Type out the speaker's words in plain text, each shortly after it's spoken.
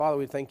Father,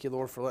 we thank you,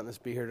 Lord, for letting us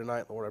be here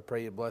tonight. Lord, I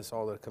pray you bless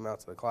all that come out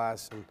to the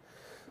class. And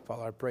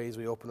Father, I pray as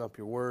we open up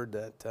your word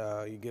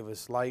that you give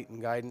us light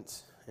and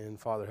guidance. And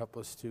Father, help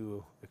us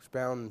to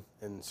expound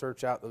and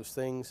search out those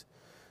things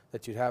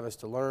that you'd have us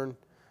to learn.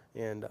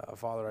 And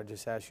Father, I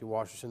just ask you to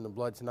wash us in the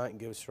blood tonight and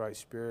give us the right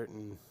spirit.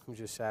 And we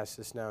just ask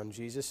this now in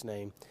Jesus'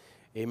 name.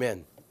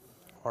 Amen.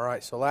 All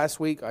right, so last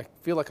week, I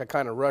feel like I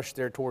kind of rushed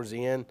there towards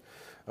the end,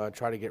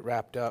 try to get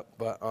wrapped up.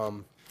 But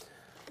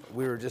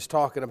we were just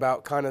talking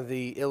about kind of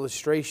the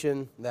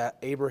illustration that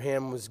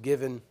Abraham was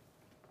given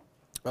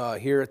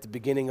here at the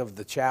beginning of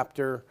the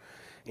chapter.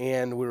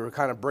 And we were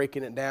kind of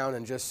breaking it down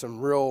in just some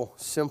real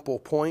simple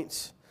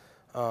points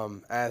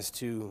as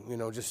to,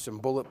 just some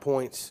bullet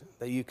points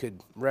that you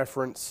could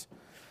reference.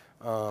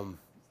 And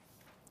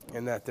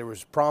that there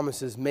was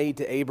promises made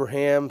to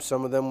Abraham.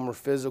 Some of them were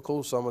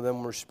physical, some of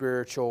them were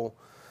spiritual.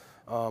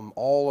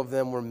 All of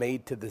them were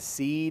made to the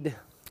seed.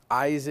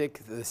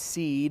 Isaac, the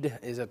seed,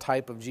 is a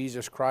type of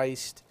Jesus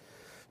Christ,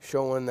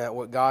 showing that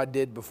what God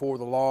did before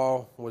the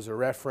law was a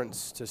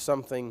reference to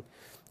something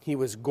he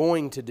was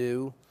going to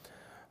do.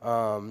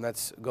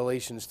 That's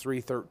Galatians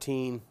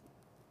 3:13,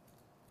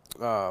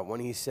 when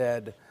he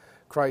said,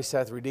 Christ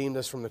hath redeemed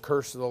us from the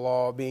curse of the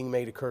law, being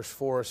made a curse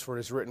for us, for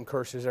it is written,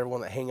 cursed is everyone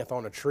that hangeth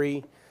on a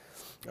tree.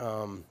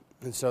 And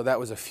so that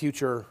was a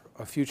future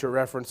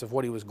reference of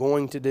what he was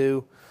going to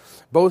do.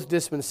 Both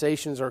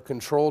dispensations are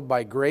controlled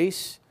by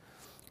grace,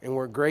 and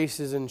where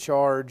grace is in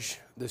charge,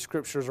 the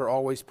scriptures are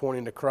always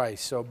pointing to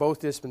Christ. So both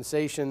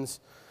dispensations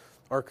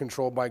are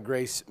controlled by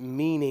grace,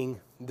 meaning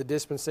the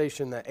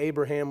dispensation that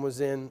Abraham was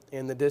in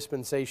and the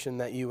dispensation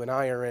that you and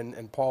I are in,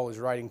 and Paul is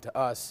writing to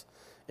us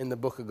in the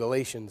book of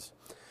Galatians.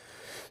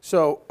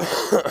 So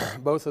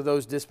both of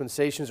those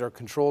dispensations are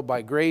controlled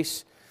by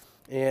grace,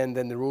 and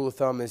then the rule of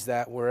thumb is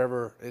that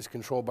wherever is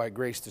controlled by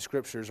grace, the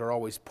scriptures are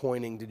always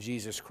pointing to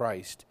Jesus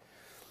Christ.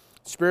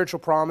 Spiritual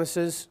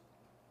promises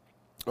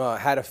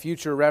had a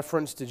future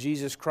reference to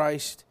Jesus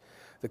Christ.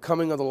 The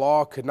coming of the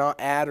law could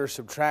not add or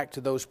subtract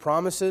to those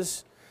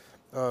promises.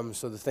 So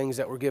the things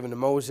that were given to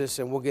Moses,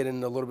 and we'll get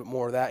into a little bit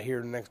more of that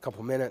here in the next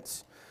couple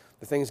minutes.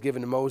 The things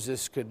given to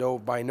Moses could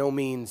by no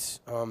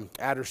means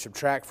add or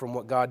subtract from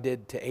what God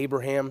did to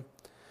Abraham.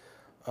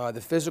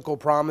 The physical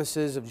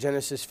promises of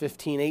Genesis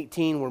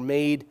 15:18 were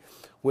made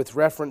with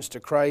reference to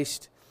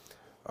Christ,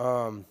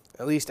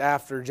 at least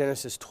after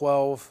Genesis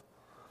 12,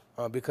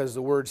 because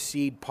the word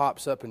seed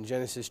pops up in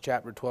Genesis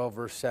chapter 12,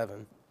 verse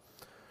 7.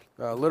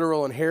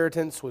 Literal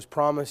inheritance was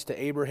promised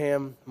to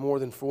Abraham more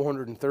than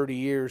 430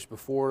 years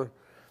before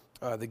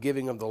the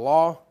giving of the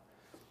law.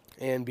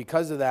 And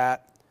because of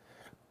that,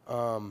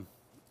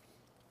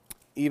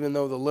 even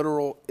though the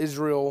literal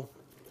Israel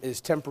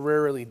is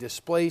temporarily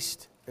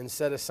displaced and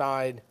set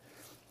aside,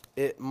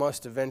 it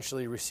must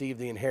eventually receive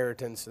the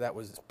inheritance that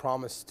was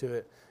promised to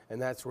it.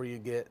 And that's where you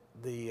get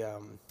the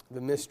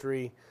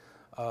mystery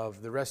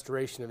of the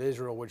restoration of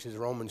Israel, which is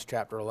Romans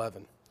chapter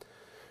 11.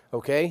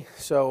 Okay,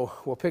 so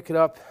we'll pick it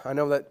up. I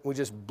know that we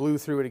just blew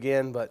through it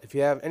again, but if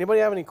anybody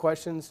have any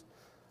questions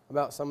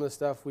about some of the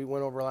stuff we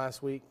went over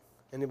last week?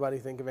 Anybody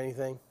think of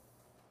anything?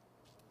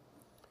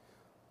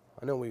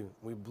 I know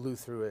we blew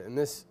through it, and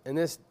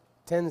this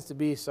tends to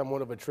be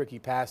somewhat of a tricky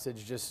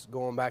passage, just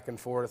going back and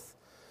forth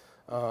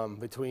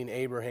between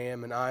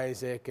Abraham and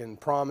Isaac,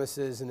 and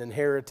promises and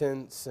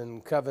inheritance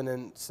and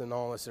covenants and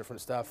all this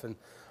different stuff, and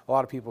a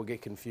lot of people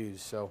get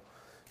confused. So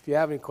if you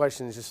have any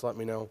questions, just let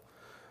me know.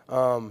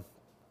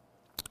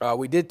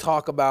 We did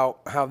talk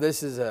about how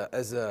this is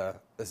a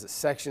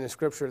section of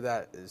scripture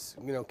that is,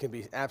 can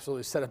be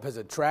absolutely set up as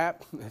a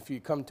trap if you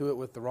come to it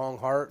with the wrong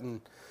heart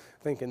and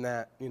thinking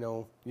that,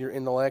 your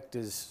intellect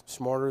is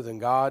smarter than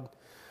God,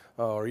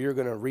 or you're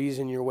going to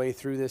reason your way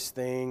through this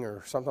thing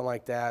or something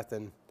like that.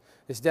 Then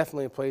it's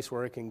definitely a place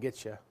where it can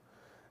get you.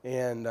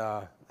 And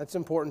that's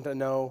important to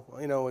know,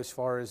 as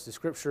far as the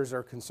scriptures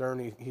are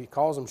concerned. He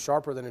calls them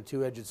sharper than a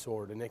two-edged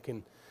sword, and it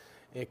can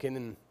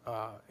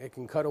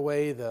cut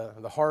away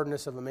the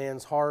hardness of a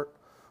man's heart,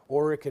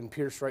 or it can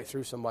pierce right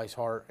through somebody's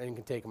heart and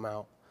can take them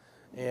out.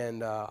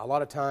 And a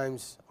lot of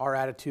times our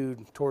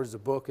attitude towards the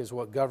book is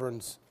what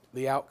governs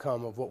the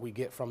outcome of what we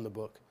get from the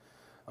book.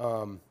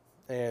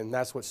 And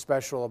that's what's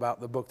special about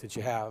the book that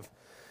you have,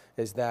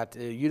 is that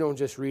you don't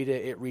just read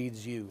it, it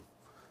reads you.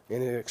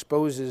 And it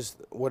exposes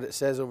what it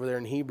says over there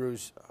in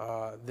Hebrews,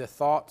 the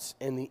thoughts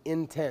and the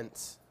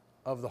intents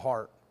of the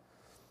heart,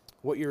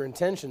 what your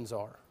intentions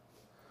are.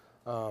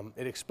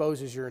 It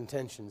exposes your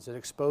intentions. It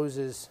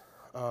exposes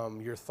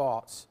your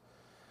thoughts.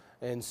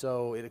 And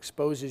so it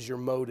exposes your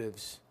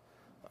motives.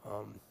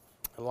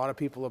 A lot of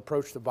people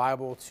approach the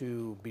Bible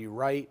to be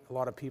right. A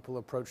lot of people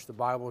approach the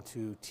Bible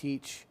to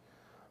teach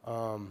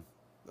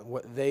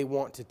what they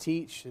want to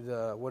teach,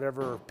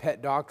 whatever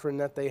pet doctrine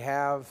that they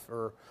have,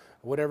 or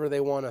whatever they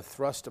want to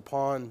thrust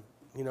upon,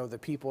 the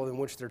people in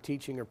which they're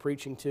teaching or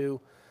preaching to.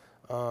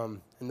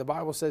 And the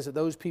Bible says that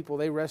those people,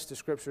 they wrest the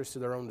scriptures to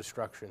their own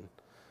destruction.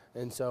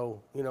 And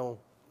so,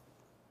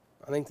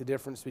 I think the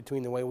difference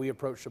between the way we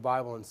approach the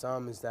Bible and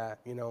some is that,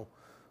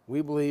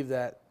 we believe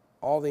that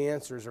all the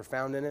answers are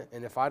found in it,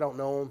 and if I don't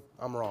know them,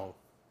 I'm wrong.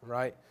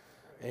 right?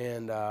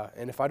 And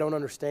if I don't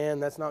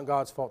understand, that's not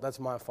God's fault, that's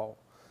my fault.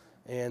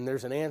 And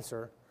there's an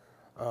answer.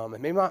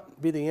 It may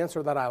not be the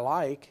answer that I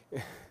like.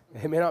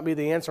 It may not be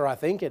the answer I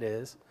think it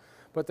is,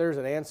 but there's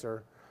an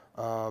answer.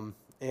 And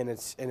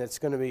it's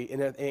going to be,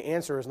 and the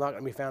answer is not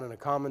going to be found in a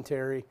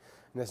commentary,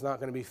 and it's not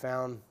going to be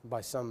found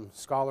by some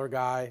scholar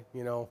guy,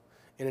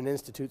 in an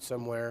institute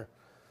somewhere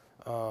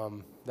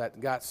that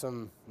got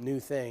some new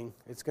thing.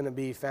 It's going to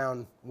be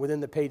found within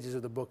the pages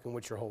of the book in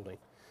which you're holding.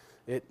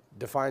 It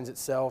defines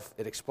itself,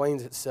 it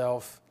explains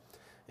itself,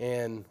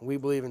 and we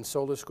believe in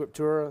sola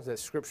scriptura, that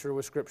Scripture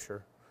was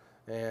Scripture.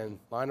 And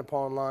line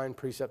upon line,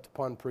 precept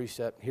upon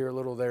precept, here a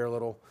little, there a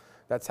little.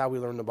 That's how we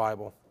learn the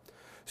Bible.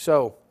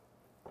 So,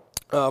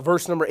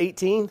 verse number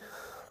 18,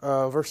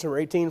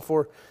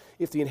 for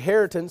if the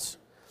inheritance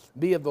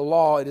be of the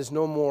law, it is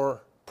no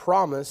more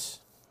promise,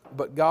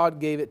 but God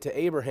gave it to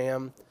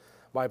Abraham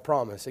by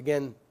promise.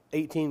 Again,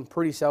 18,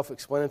 pretty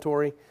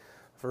self-explanatory.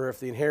 For if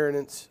the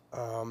inheritance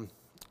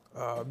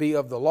be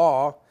of the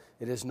law,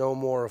 it is no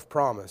more of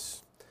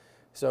promise.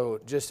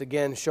 So just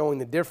again showing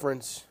the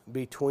difference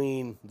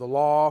between the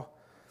law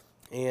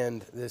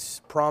and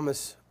this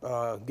promise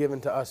given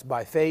to us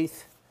by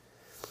faith.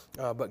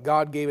 But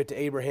God gave it to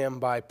Abraham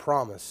by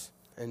promise.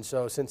 And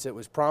so since it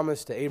was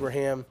promised to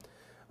Abraham,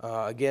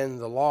 again,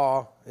 the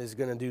law is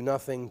going to do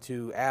nothing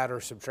to add or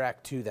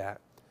subtract to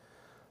that.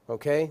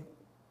 Okay?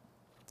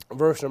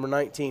 Verse number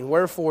 19.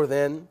 Wherefore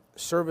then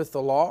serveth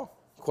the law?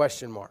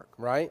 Question mark,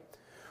 right?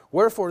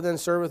 Wherefore then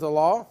serveth the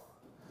law?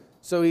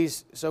 So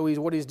he's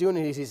what he's doing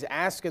is he's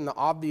asking the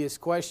obvious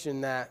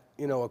question that,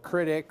 a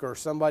critic or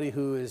somebody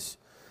who is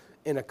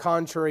in a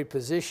contrary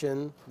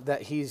position,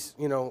 that he's,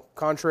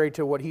 contrary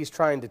to what he's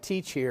trying to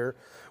teach here,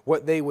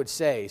 what they would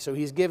say. So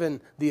he's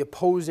given the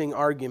opposing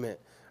argument,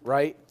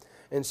 right?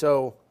 And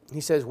so he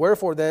says,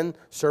 wherefore then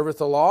serveth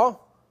the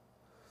law?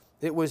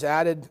 It was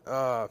added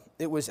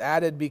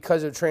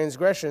because of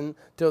transgression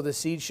till the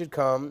seed should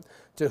come,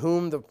 to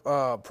whom the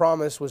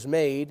promise was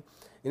made.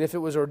 And if it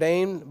was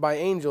ordained by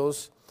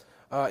angels,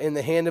 in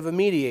the hand of a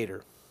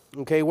mediator.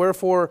 Okay,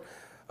 wherefore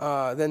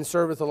then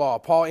serveth the law?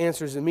 Paul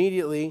answers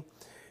immediately,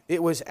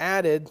 it was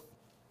added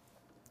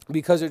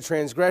because of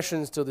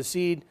transgressions till the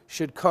seed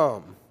should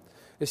come.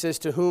 It says,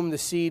 to whom the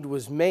seed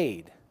was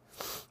made.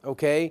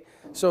 Okay,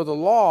 so the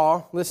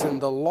law, listen,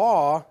 the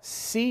law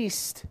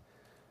ceased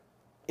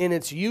in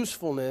its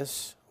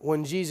usefulness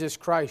when Jesus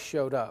Christ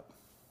showed up.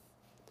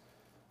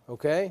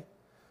 Okay,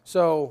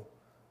 so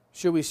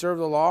should we serve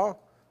the law?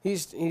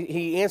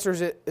 He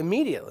answers it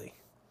immediately.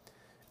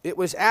 It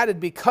was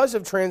added because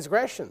of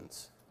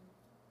transgressions.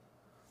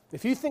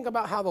 If you think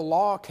about how the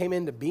law came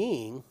into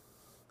being,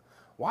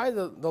 why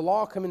the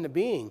law came into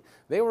being?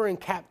 They were in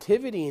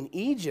captivity in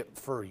Egypt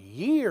for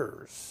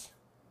years.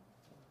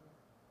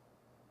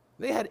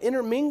 They had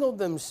intermingled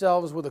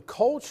themselves with a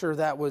culture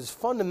that was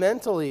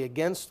fundamentally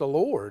against the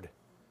Lord.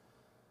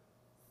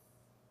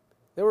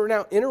 They were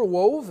now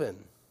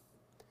interwoven.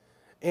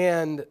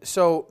 And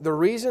so the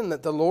reason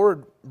that the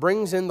Lord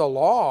brings in the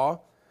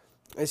law,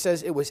 it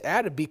says it was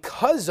added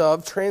because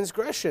of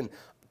transgression.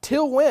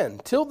 Till when?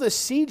 Till the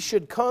seed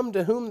should come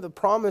to whom the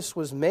promise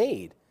was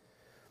made.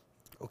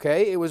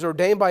 Okay? It was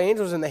ordained by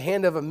angels in the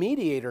hand of a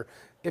mediator.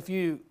 If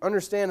you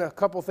understand a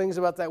couple things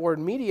about that word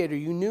mediator,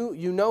 you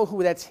know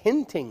who that's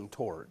hinting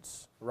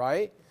towards,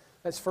 right?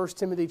 That's 1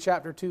 Timothy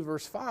chapter 2,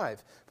 verse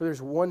 5. For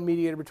there's one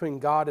mediator between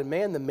God and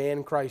man, the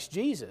man Christ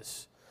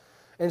Jesus.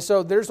 And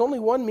so there's only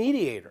one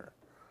mediator,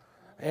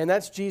 and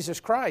that's Jesus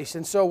Christ.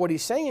 And so what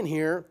he's saying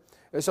here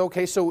is,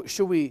 okay, so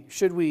should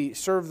we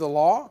serve the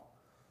law?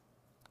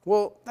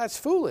 Well, that's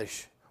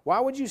foolish. Why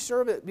would you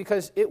serve it?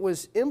 Because it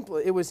was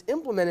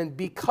implemented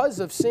because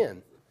of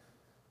sin.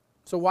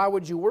 So why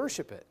would you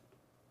worship it?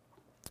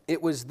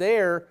 It was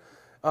there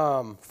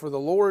for the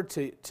Lord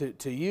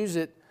to use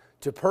it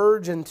to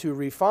purge and to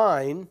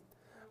refine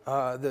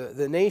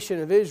the nation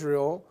of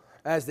Israel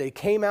as they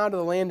came out of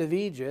the land of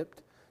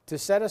Egypt, to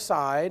set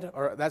aside,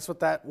 or that's what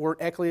that word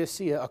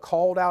ecclesia, a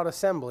called out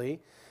assembly.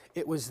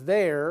 It was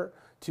there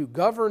to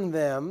govern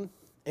them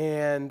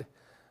and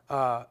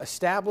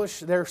establish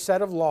their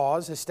set of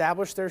laws,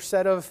 establish their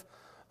set of,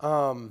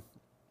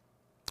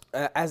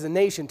 as a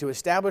nation, to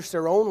establish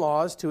their own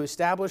laws, to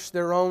establish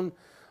their own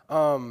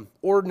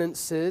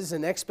ordinances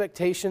and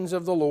expectations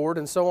of the Lord,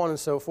 and so on and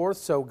so forth.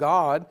 So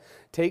God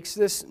takes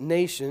this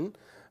nation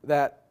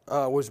that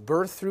was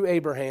birthed through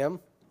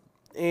Abraham,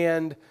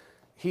 and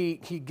He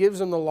gives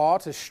them the law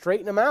to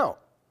straighten them out.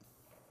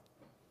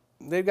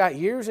 They've got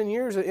years and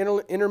years of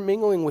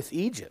intermingling with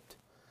Egypt.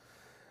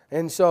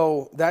 And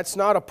so that's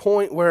not a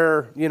point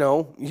where,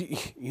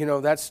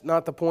 that's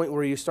not the point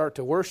where you start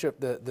to worship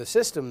the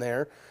system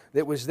there.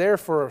 That was there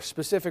for a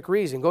specific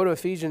reason. Go to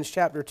Ephesians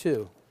chapter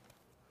 2.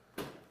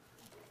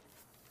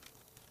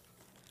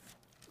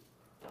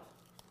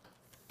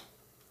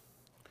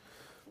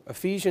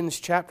 Ephesians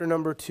chapter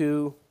number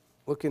 2,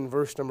 look in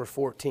verse number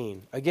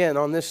 14. Again,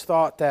 on this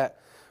thought that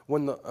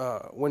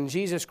when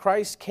Jesus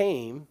Christ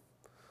came,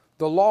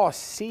 the law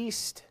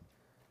ceased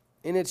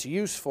in its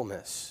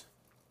usefulness.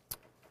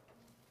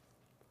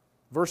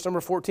 Verse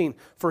number 14.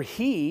 For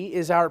he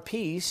is our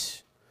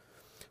peace,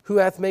 who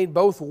hath made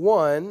both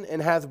one,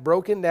 and hath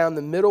broken down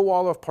the middle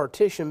wall of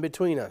partition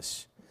between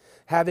us,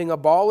 having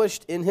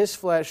abolished in his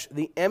flesh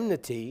the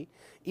enmity,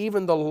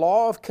 even the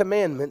law of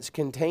commandments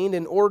contained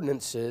in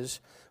ordinances,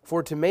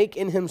 for to make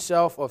in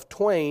himself of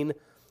twain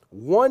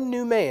one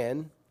new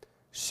man,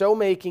 so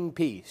making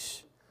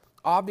peace.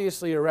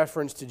 Obviously a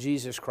reference to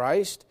Jesus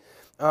Christ,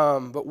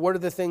 but what are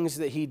the things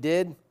that he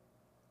did?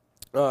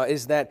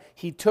 Is that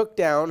he broke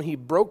down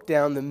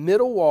the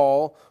middle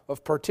wall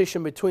of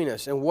partition between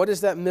us. And what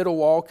does that middle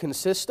wall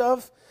consist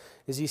of?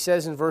 As he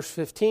says in verse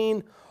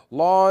 15, the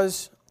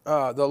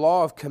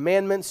law of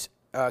commandments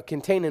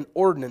contained in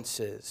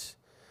ordinances.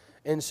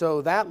 And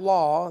so that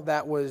law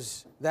that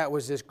was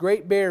this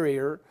great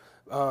barrier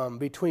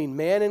between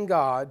man and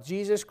God,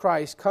 Jesus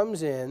Christ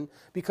comes in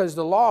because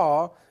the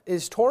law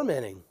is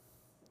tormenting.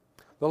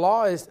 The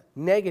law is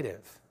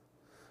negative.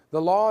 The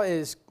law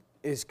is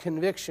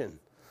conviction.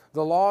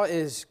 The law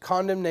is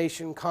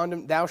condemnation.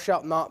 Thou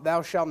shalt not,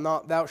 thou shalt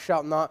not, thou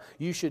shalt not.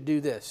 You should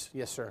do this.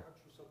 Yes, sir. Aren't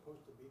you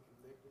supposed to be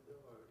convicted,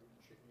 though, or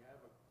shouldn't you have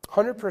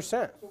a...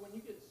 100%. So when you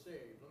get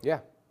saved, Yeah.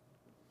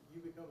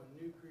 you become a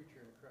new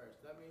creature in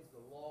Christ. That means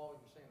the law,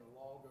 you're saying the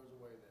law goes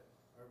away then.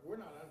 Or we're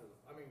not under,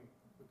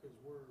 because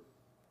we're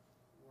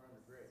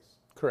under grace.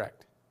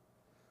 Correct.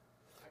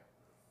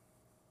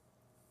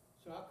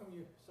 So how come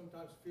you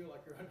sometimes feel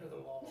like you're under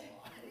the law a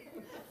lot?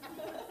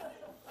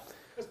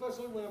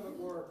 Especially when I'm at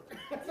work.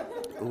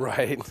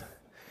 Right.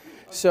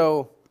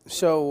 So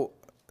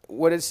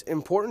what is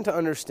important to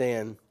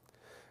understand,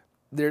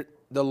 the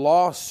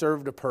law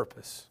served a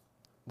purpose.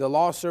 The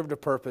law served a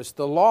purpose.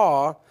 The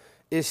law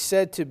is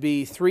said to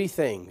be three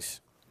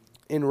things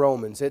in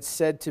Romans. It's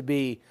said to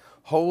be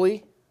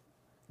holy,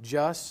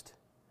 just,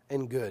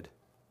 and good.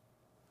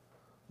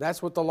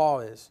 That's what the law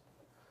is.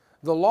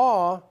 The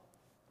law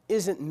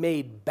isn't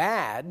made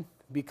bad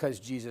because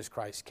Jesus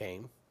Christ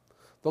came.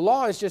 The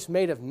law is just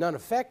made of none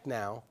effect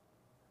now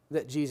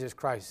that Jesus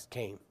Christ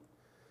came.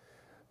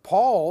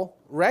 Paul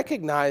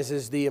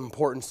recognizes the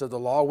importance of the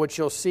law, which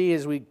you'll see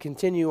as we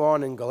continue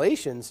on in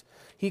Galatians.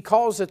 He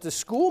calls it the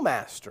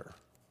schoolmaster.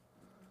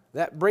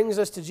 That brings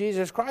us to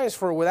Jesus Christ.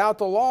 For without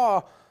the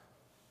law,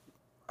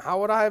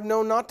 how would I have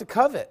known not to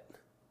covet?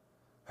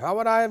 How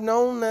would I have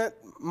known that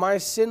my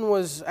sin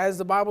was, as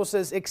the Bible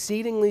says,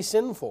 exceedingly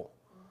sinful?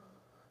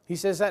 He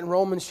says that in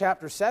Romans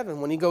chapter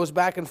 7 when he goes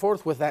back and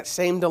forth with that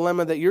same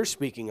dilemma that you're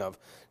speaking of.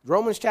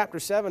 Romans chapter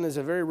 7 is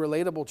a very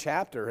relatable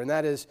chapter, and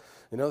that is,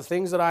 the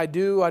things that I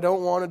do, I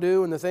don't want to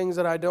do, and the things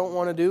that I don't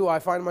want to do, I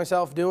find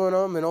myself doing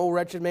them, and oh,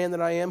 wretched man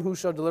that I am, who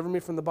shall deliver me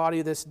from the body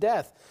of this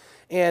death?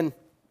 And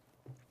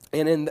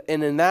in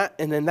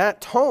that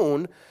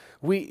tone,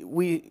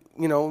 we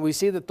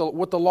see that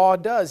what the law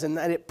does, and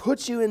that it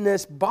puts you in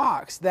this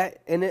box.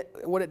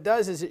 What it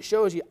does is it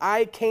shows you,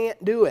 I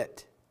can't do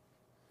it.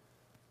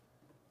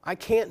 I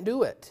can't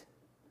do it.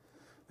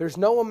 There's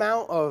no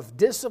amount of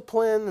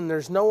discipline, and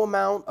there's no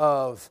amount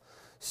of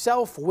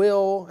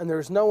self-will, and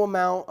there's no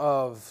amount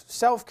of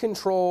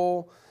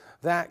self-control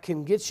that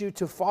can get you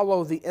to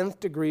follow the nth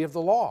degree of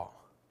the law.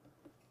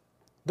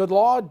 The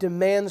law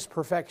demands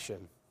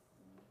perfection.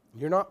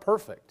 You're not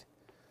perfect.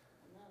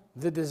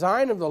 The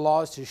design of the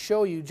law is to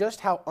show you just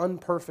how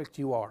unperfect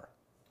you are.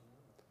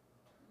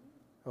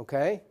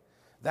 Okay?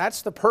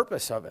 That's the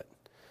purpose of it.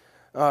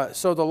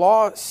 So the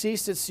law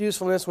ceased its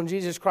usefulness when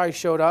Jesus Christ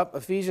showed up.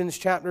 Ephesians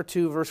chapter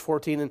 2, verse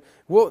 14.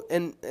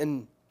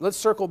 And let's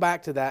circle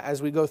back to that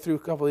as we go through a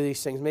couple of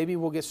these things. Maybe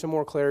we'll get some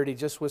more clarity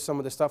just with some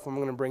of the stuff I'm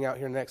going to bring out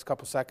here in the next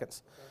couple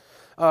seconds.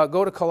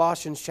 Go to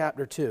Colossians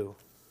chapter 2.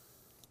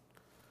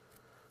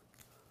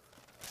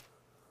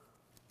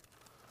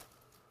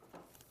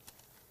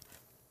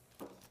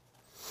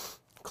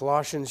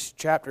 Colossians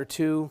chapter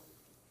 2,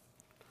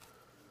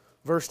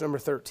 verse number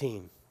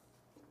 13.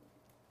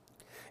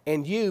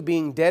 And you,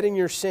 being dead in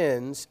your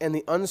sins and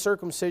the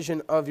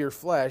uncircumcision of your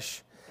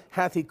flesh,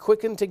 hath he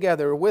quickened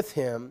together with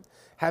him,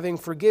 having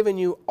forgiven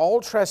you all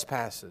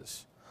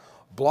trespasses,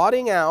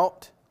 blotting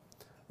out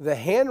the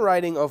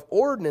handwriting of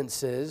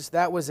ordinances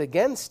that was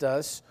against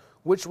us,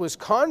 which was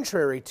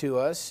contrary to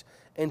us,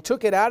 and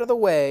took it out of the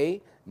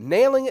way,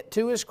 nailing it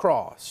to his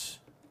cross.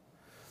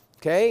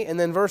 Okay, and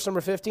then verse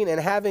number 15,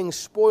 and having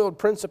spoiled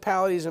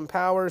principalities and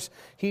powers,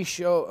 he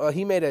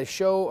made a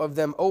show of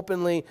them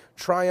openly,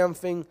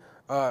 triumphing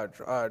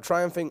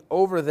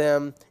over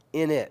them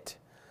in it.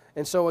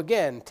 And so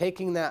again,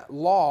 taking that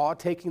law,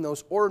 taking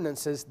those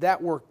ordinances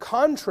that were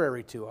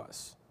contrary to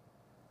us.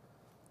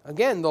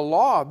 Again, the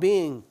law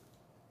being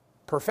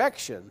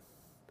perfection.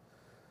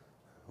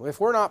 If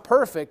we're not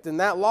perfect, then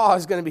that law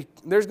is going to be,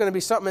 there's going to be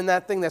something in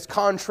that thing that's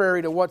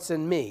contrary to what's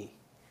in me.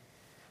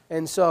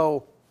 And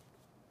so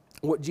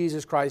what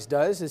Jesus Christ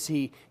does is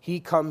he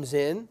comes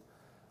in,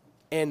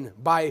 and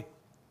by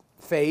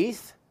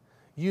faith,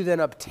 you then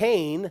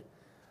obtain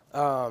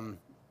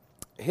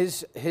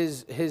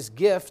his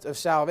gift of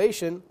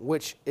salvation,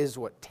 which is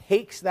what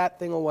takes that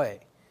thing away.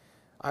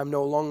 I'm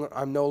no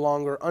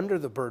longer under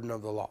the burden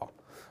of the law.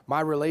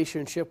 My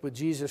relationship with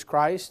Jesus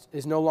Christ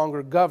is no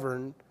longer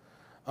governed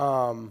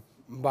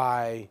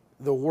by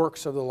the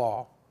works of the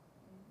law.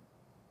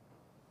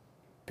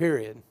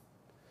 Period.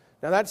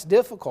 Now that's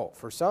difficult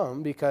for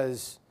some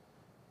because,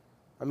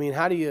 I mean,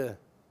 how do you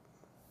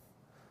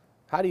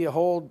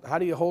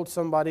hold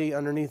somebody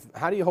underneath?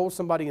 How do you hold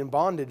somebody in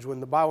bondage when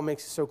the Bible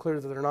makes it so clear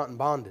that they're not in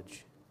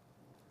bondage?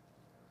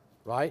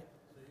 Right?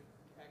 So you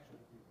actually,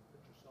 you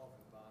put yourself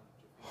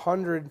in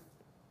bondage.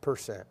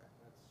 100%. That's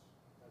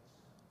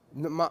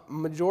The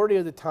majority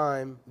of the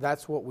time,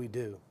 that's what we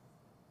do.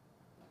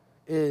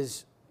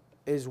 Is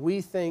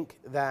we think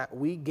that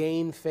we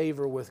gain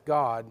favor with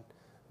God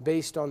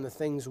based on the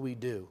things we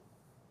do.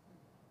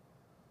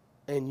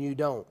 And you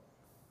don't.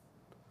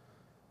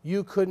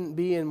 You couldn't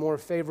be in more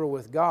favor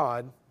with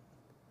God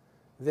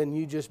than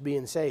you just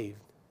being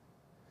saved.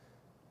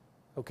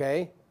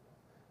 Okay?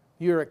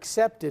 You're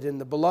accepted in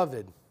the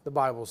beloved, the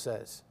Bible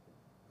says.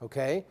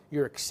 Okay?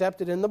 You're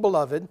accepted in the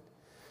beloved,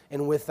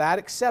 and with that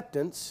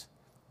acceptance,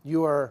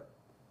 you are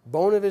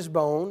bone of his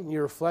bone,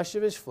 you're flesh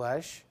of his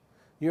flesh,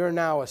 you're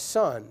now a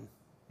son.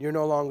 You're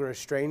no longer a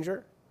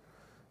stranger.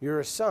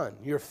 You're a son.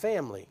 You're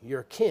family.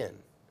 You're kin.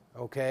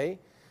 Okay?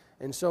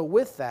 And so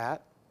with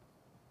that,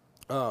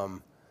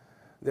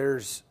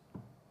 this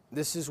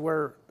is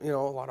where, a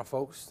lot of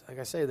folks, like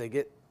I say, they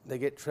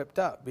get tripped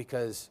up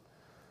because,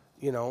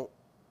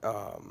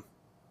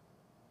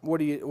 what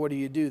do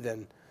you do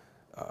then?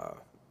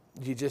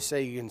 Do you just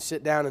say you can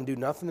sit down and do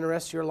nothing the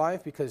rest of your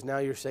life because now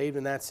you're saved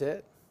and that's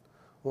it?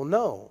 Well,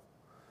 no.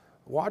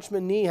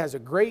 Watchman Nee has a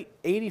great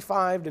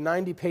 85 to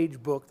 90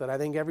 page book that I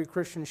think every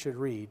Christian should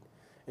read,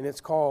 and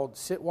it's called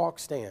Sit, Walk,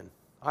 Stand.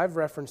 I've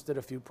referenced it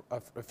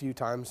a few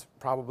times,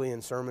 probably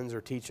in sermons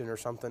or teaching or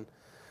something,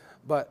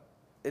 but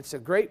it's a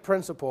great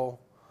principle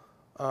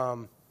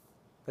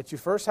that you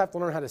first have to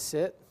learn how to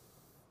sit,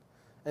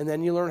 and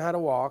then you learn how to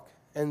walk,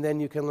 and then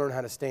you can learn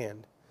how to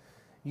stand.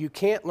 You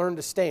can't learn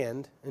to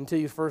stand until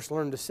you first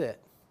learn to sit,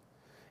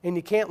 and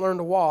you can't learn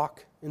to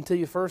walk until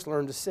you first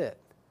learn to sit.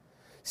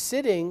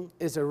 Sitting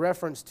is a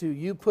reference to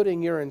you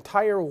putting your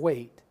entire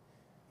weight,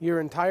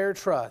 your entire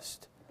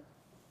trust,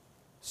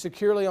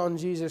 securely on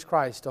Jesus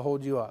Christ to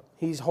hold you up.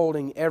 He's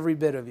holding every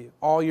bit of you,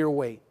 all your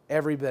weight,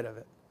 every bit of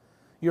it.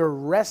 You're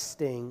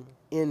resting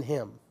in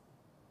Him.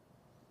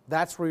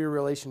 That's where your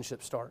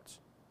relationship starts.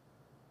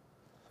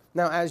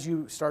 Now, as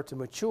you start to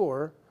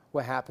mature,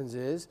 what happens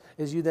is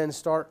you then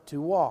start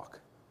to walk.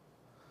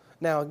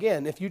 Now,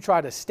 again, if you try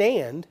to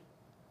stand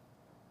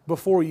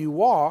before you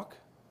walk,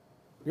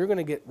 you're going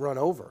to get run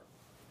over,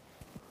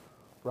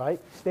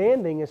 right?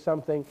 Standing is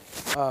something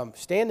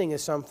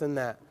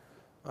that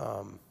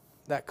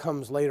that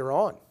comes later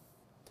on.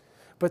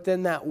 But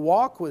then that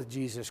walk with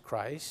Jesus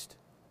Christ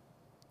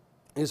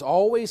is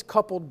always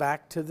coupled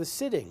back to the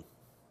sitting.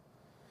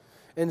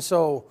 And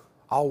so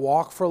I'll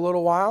walk for a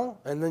little while,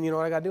 and then you know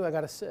what I got to do? I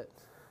got to sit.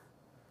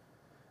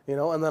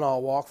 And then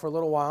I'll walk for a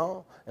little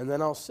while, and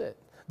then I'll sit.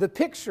 The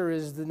picture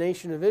is the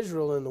nation of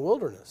Israel in the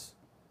wilderness,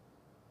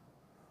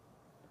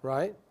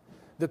 right?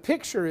 The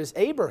picture is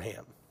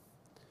Abraham.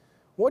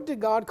 What did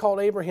God call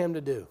Abraham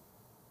to do?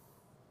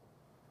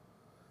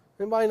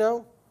 Anybody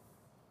know?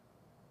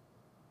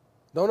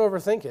 Don't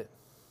overthink it.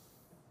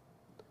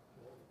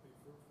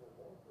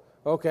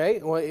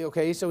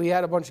 Okay, so he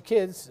had a bunch of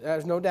kids,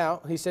 there's no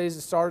doubt. He said he's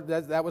the star,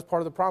 that was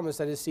part of the promise,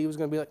 that his seed was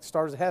going to be like the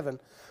stars of heaven.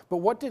 But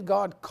what did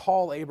God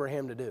call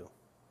Abraham to do?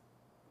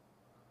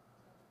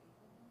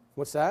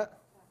 What's that?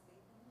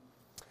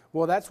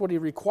 Well, that's what he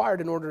required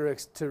in order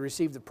to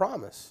receive the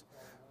promise.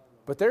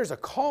 But there's a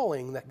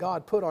calling that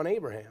God put on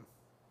Abraham.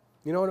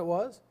 You know what it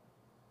was?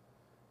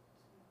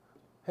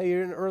 Hey,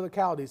 you're in Ur of the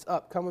Chaldees.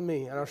 Up, come with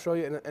me, and I'll show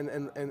you,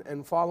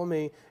 and follow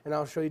me, and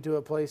I'll show you to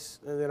a place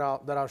that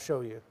I'll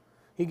show you.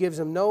 He gives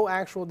him no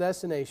actual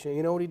destination.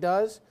 You know what he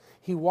does?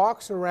 He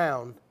walks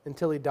around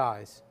until he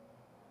dies.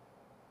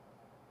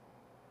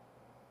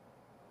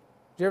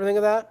 Did you ever think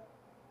of that?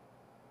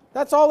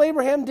 That's all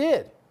Abraham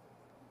did.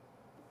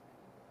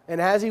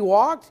 And as he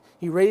walked,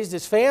 he raised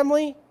his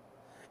family,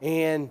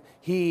 and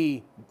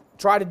he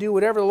tried to do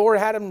whatever the Lord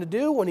had him to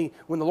do.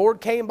 When the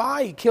Lord came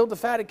by, he killed the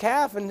fatted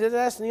calf and did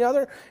this and the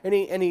other, and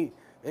he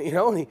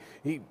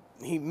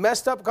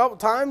messed up a couple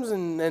times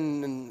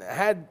and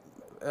had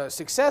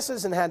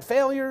successes and had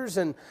failures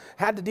and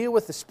had to deal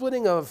with the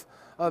splitting of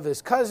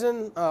his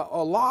cousin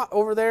a lot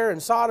over there in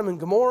Sodom and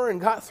Gomorrah, and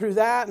got through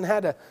that and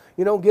had to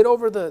get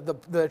over the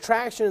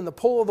attraction and the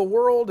pull of the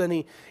world, and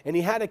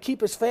he had to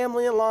keep his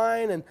family in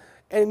line,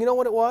 and you know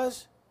what it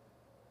was?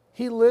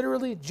 He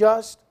literally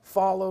just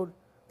followed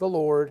the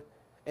Lord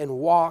and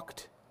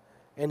walked,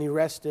 and he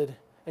rested,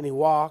 and he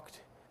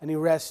walked, and he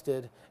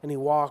rested, and he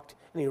walked,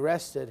 and he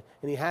rested,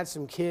 and he had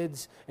some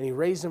kids, and he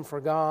raised them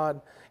for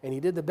God, and he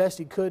did the best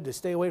he could to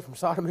stay away from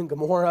Sodom and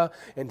Gomorrah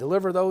and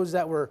deliver those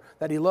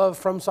that he loved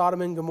from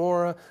Sodom and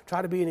Gomorrah,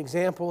 try to be an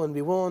example and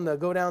be willing to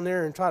go down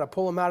there and try to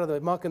pull them out of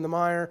the muck and the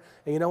mire.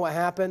 And you know what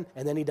happened?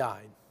 And then he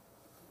died.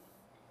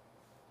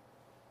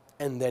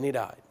 And then he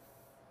died.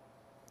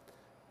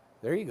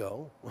 There you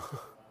go.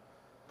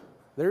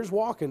 There's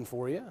walking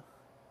for you.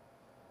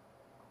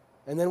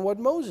 And then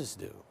what'd Moses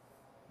do?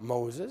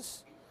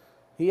 Moses,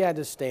 he had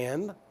to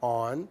stand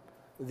on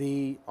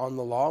the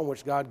law in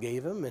which God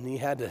gave him, and he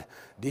had to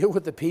deal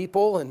with the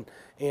people, and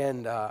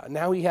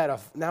now he had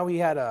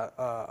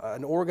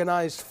an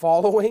organized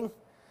following,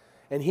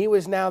 and he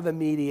was now the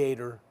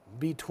mediator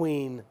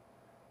between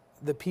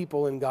the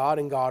people and God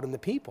and the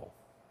people.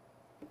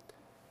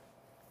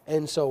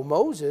 And so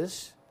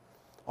Moses,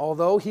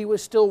 although he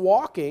was still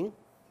walking,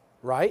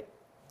 right,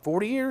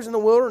 40 years in the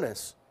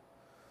wilderness,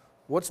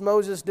 what's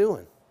Moses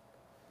doing?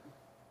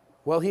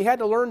 Well, he had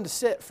to learn to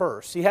sit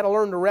first. He had to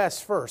learn to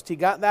rest first. He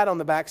got that on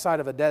the backside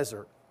of a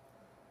desert,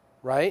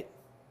 right?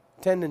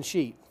 Tending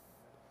sheep.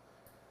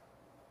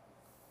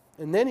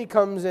 And then he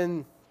comes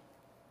in,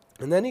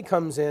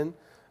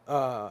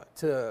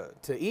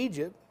 to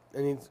Egypt,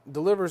 and he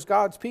delivers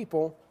God's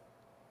people,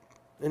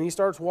 and he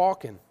starts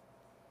walking.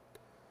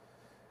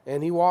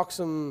 And he walks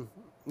them,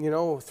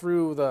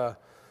 through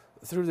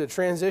the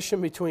transition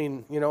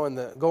between, and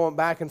the going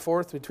back and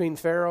forth between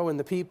Pharaoh and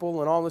the people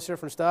and all this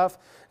different stuff.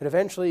 And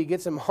eventually he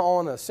gets them all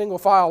in a single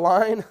file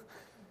line.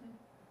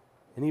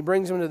 And he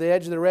brings them to the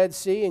edge of the Red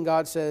Sea, and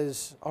God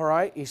says, all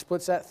right, he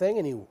splits that thing,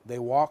 and they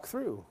walk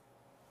through.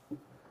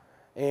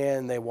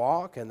 And they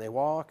walk, and they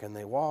walk, and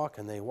they walk,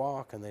 and they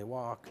walk, and they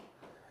walk.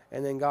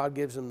 And then God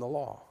gives them the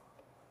law.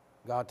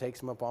 God takes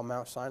them up on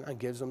Mount Sinai and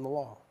gives them the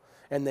law.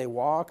 And they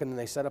walk, and then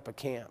they set up a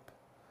camp.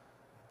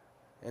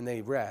 And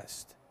they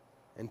rest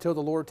until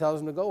the Lord tells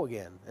them to go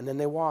again. And then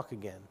they walk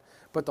again.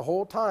 But the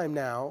whole time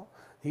now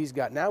he's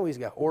got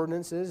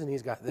ordinances, and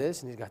he's got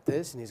this, and he's got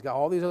this, and he's got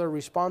all these other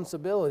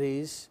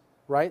responsibilities,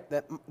 right,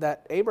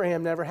 that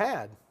Abraham never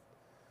had.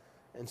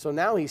 And so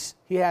now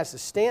he has to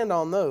stand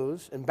on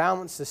those and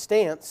balance the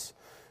stance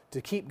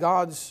to keep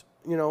God's,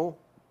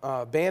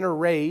 banner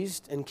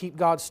raised and keep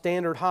God's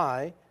standard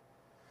high.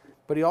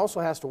 But he also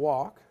has to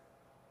walk.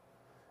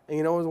 And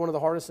it was one of the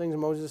hardest things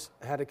Moses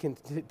had to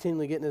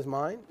continually get in his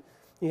mind.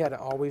 He had to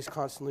always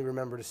constantly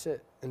remember to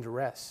sit and to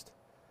rest.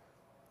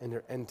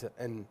 And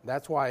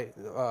that's why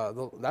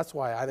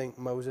I think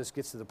Moses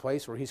gets to the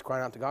place where he's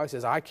crying out to God. He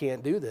says, I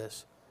can't do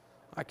this.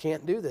 I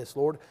can't do this,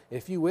 Lord.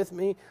 If you with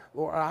me,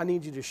 Lord, I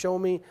need you to show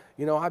me,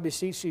 I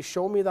beseech you,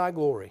 show me thy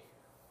glory.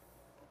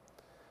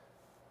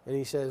 And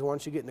he says, why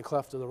don't you get in the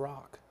cleft of the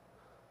rock?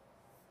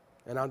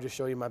 And I'll just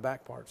show you my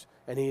back parts.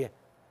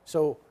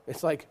 So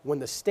it's like when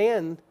the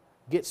stand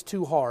gets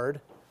too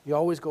hard, you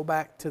always go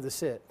back to the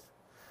sit.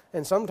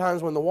 And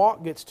sometimes when the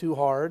walk gets too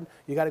hard,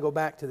 you got to go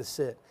back to the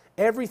sit.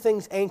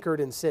 Everything's anchored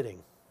in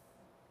sitting.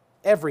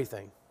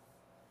 Everything.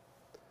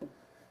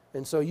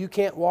 And so you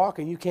can't walk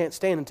and you can't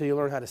stand until you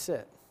learn how to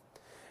sit.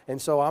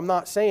 And so I'm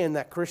not saying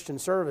that Christian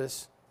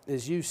service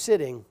is you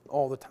sitting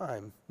all the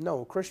time.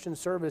 No, Christian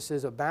service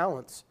is a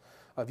balance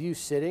of you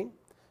sitting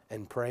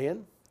and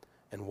praying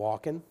and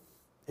walking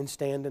and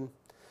standing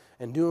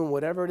and doing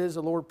whatever it is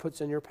the Lord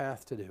puts in your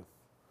path to do.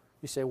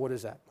 You say, what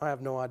is that? I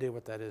have no idea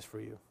what that is for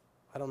you.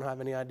 I don't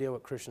have any idea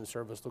what Christian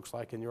service looks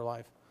like in your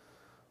life.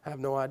 I have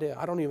no idea.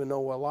 I don't even know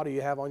what a lot of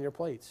you have on your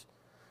plates.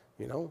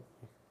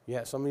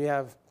 Yeah, some of you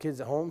have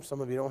kids at home. Some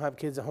of you don't have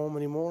kids at home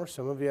anymore.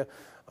 Some of you,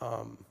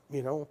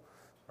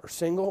 are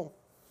single,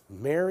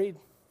 married,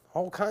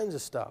 all kinds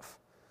of stuff.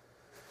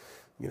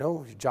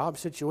 Your job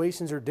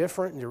situations are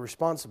different. Your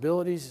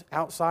responsibilities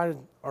outside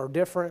are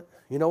different.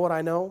 You know what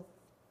I know?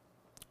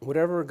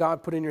 Whatever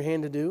God put in your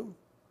hand to do,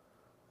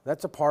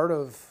 that's a part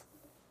of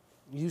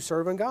you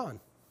serving God.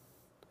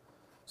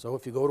 So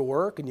if you go to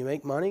work and you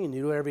make money and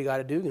you do whatever you got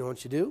to do, you know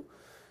what you do?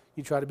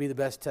 You try to be the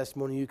best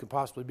testimony you can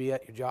possibly be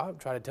at your job.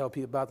 Try to tell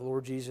people about the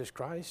Lord Jesus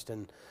Christ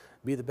and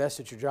be the best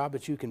at your job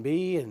that you can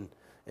be and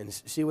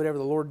see whatever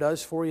the Lord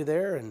does for you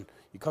there. And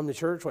you come to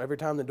church every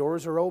time the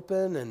doors are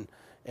open.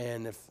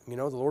 And if, the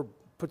Lord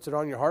puts it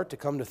on your heart to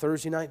come to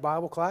Thursday night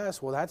Bible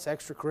class, well, that's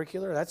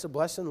extracurricular. That's a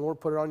blessing. The Lord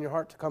put it on your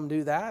heart to come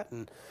do that.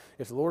 And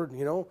if the Lord,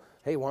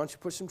 hey, why don't you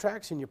put some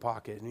tracts in your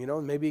pocket?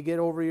 And, maybe you get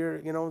over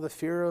your, the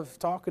fear of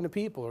talking to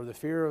people or the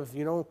fear of,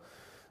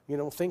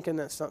 thinking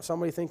that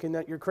somebody thinking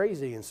that you're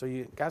crazy. And so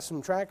you got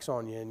some tracts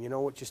on you.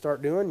 And what you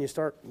start doing? You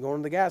start going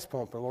to the gas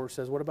pump. And the Lord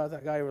says, what about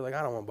that guy? You're like,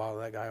 I don't want to bother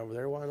that guy over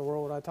there. Why in the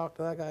world would I talk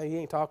to that guy? He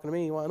ain't talking to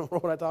me. Why in the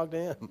world would I talk to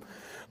him?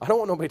 I don't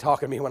want nobody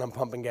talking to me when I'm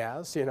pumping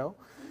gas,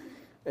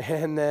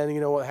 And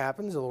then, what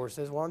happens? The Lord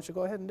says, why don't you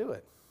go ahead and do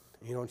it?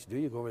 You know what you do?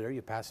 You go over there,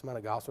 you pass them out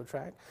a gospel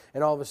tract,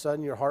 and all of a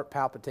sudden your heart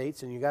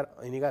palpitates, and you got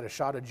a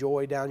shot of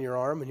joy down your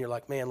arm, and you're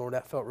like, man, Lord,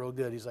 that felt real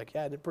good. He's like,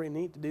 yeah, isn't it pretty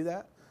neat to do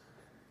that?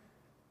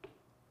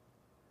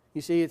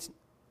 You see, it's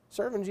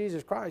serving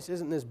Jesus Christ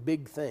isn't this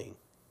big thing.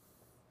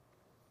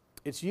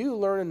 It's you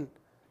learning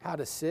how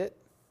to sit,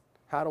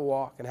 how to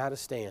walk, and how to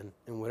stand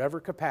in whatever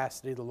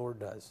capacity the Lord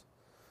does.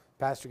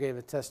 Pastor gave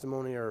a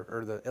testimony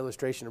or the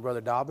illustration of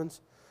Brother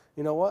Dobbins.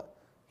 You know what?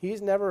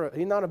 He's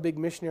not a big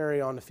missionary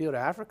on the field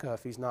of Africa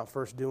if he's not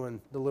first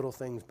doing the little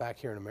things back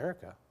here in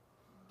America.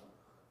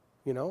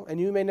 And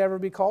you may never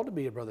be called to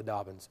be a Brother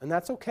Dobbins, and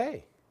that's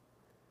okay.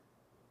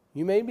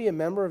 You may be a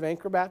member of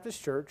Anchor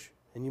Baptist Church,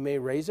 and you may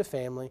raise a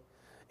family,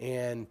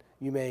 and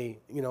you may,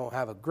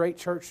 have a great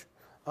church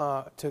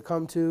to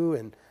come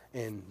to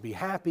and be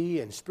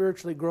happy and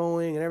spiritually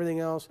growing and everything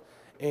else.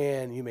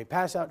 And you may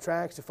pass out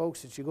tracts to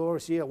folks that you go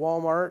see at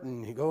Walmart,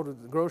 and you go to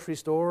the grocery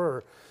store,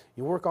 or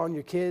you work on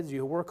your kids,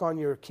 you work on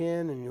your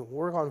kin, and you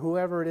work on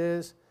whoever it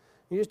is.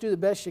 You just do the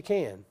best you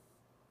can.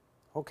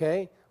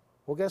 Okay?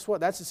 Well, guess what?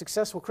 That's a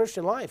successful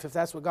Christian life if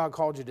that's what God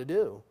called you to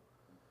do.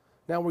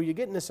 Now, where you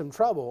get into some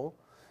trouble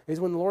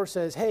is when the Lord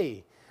says,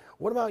 hey,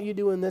 what about you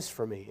doing this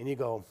for me? And you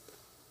go,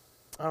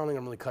 I don't think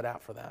I'm really cut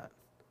out for that.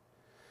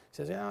 He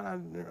says, yeah,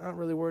 I'm not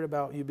really worried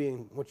about you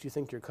being what you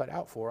think you're cut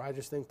out for. I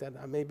just think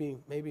that maybe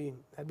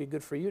that'd be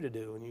good for you to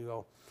do. And you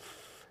go,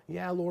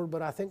 yeah, Lord,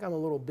 but I think I'm a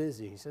little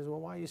busy. He says, well,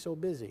 why are you so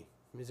busy?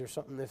 Is there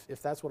something,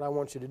 if that's what I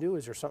want you to do,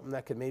 is there something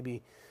that could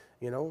maybe,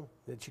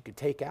 that you could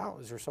take out?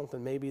 Is there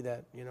something maybe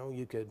that,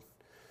 you could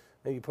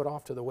maybe put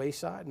off to the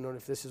wayside? And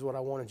if this is what I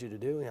wanted you to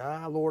do,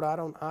 Lord, I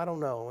don't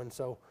know. And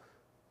so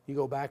you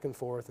go back and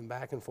forth and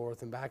back and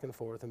forth and back and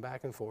forth and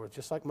back and forth,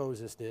 just like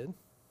Moses did.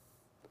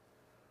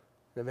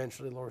 And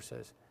eventually the Lord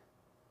says,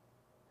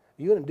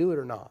 are you going to do it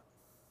or not?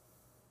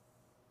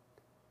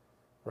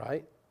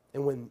 Right?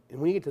 And when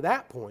you get to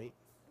that point,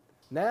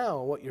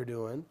 now what you're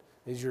doing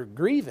is you're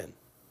grieving.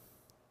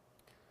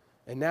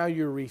 And now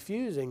you're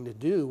refusing to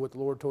do what the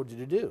Lord told you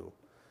to do.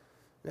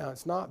 Now,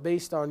 it's not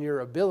based on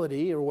your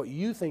ability or what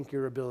you think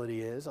your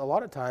ability is. A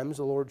lot of times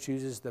the Lord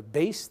chooses the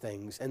base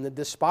things and the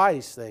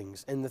despised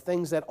things and the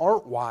things that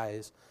aren't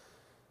wise.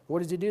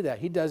 What does He do that?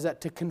 He does that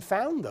to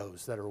confound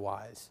those that are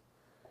wise.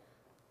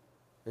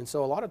 And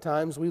so a lot of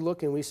times we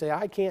look and we say,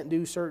 I can't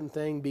do certain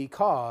thing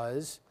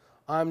because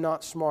I'm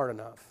not smart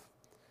enough,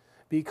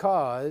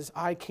 because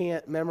I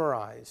can't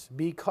memorize,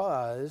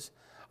 because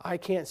I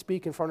can't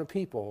speak in front of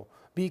people,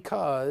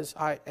 because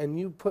and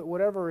you put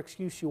whatever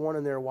excuse you want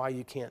in there why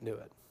you can't do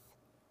it.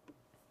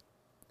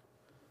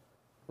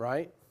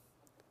 Right?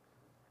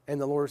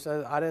 And the Lord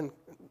says, I didn't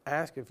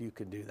ask if you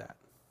could do that.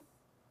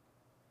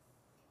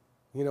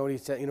 You know what He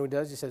said? You know what He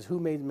does? He says,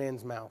 who made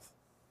man's mouth?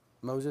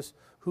 Moses,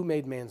 who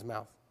made man's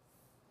mouth?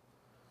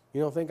 You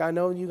don't think I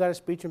know you got a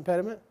speech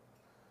impediment?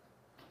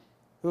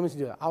 Let me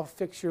do that. I'll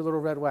fix your little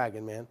red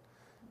wagon, man.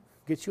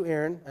 Get you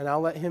Aaron, and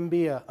I'll let him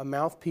be a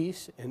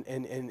mouthpiece,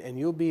 and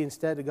you'll be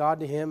instead of God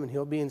to him, and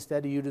he'll be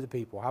instead of you to the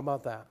people. How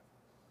about that?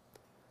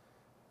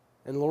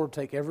 And the Lord will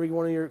take every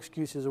one of your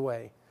excuses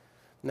away.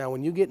 Now,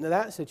 when you get into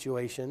that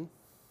situation,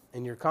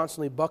 and you're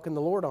constantly bucking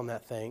the Lord on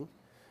that thing,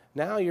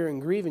 now you're in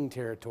grieving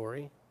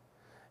territory,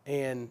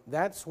 and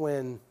that's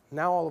when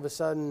now all of a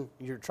sudden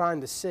you're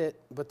trying to sit,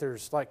 but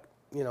there's like,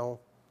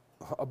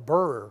 a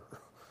burr,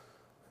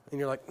 and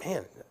you're like,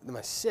 man,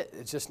 my sit,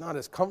 it's just not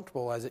as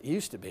comfortable as it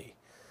used to be.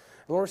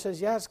 The Lord says,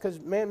 yes, because,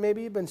 man,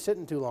 maybe you've been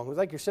sitting too long. It's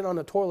like you're sitting on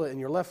the toilet and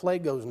your left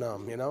leg goes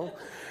numb,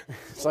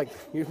 It's like,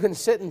 you've been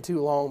sitting too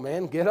long,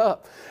 man, get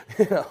up,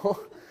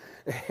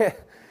 And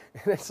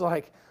it's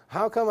like,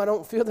 how come I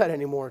don't feel that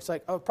anymore? It's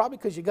like, oh, probably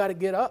because you got to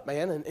get up,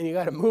 man, and you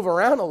got to move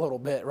around a little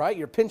bit, right?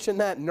 You're pinching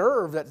that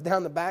nerve that's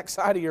down the back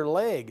side of your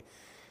leg.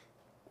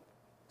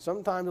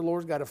 Sometimes the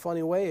Lord's got a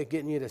funny way of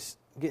getting you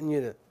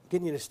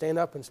to stand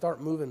up and start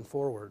moving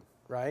forward,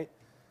 right?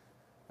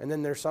 And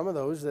then there's some of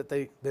those that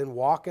they've been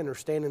walking or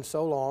standing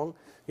so long.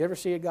 You ever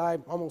see a guy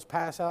almost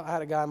pass out? I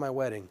had a guy at my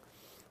wedding,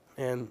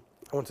 and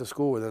I went to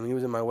school with him. He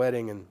was in my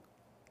wedding,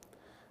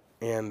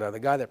 and the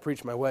guy that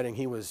preached my wedding,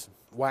 he was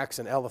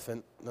waxing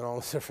elephant and all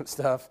this different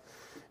stuff.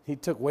 He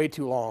took way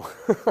too long.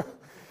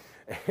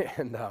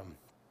 And I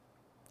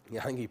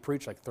think he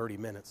preached like 30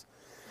 minutes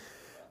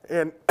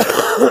and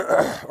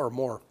or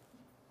more.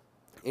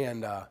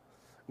 And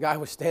guy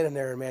was standing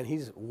there, and man,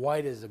 he's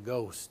white as a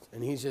ghost,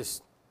 and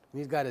he's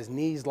got his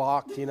knees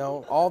locked,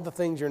 all the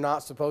things you're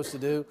not supposed to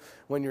do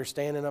when you're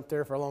standing up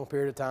there for a long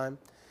period of time.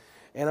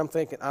 And I'm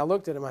thinking, I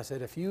looked at him, I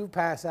said, if you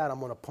pass out, I'm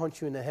going to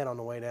punch you in the head on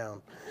the way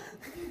down.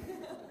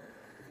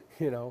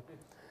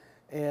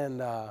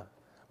 And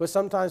but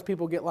sometimes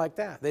people get like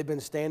that. They've been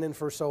standing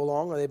for so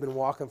long, or they've been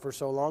walking for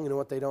so long. You know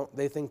what?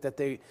 They think that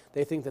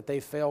they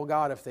fail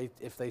God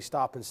if they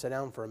stop and sit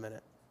down for a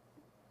minute.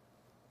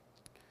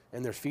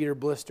 And their feet are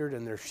blistered,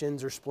 and their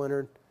shins are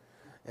splintered,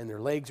 and their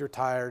legs are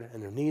tired,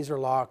 and their knees are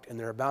locked, and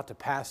they're about to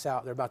pass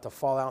out. They're about to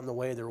fall out in the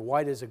way. They're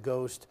white as a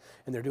ghost,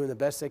 and they're doing the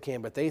best they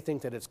can, but they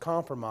think that it's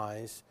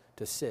compromise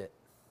to sit.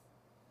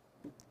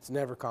 It's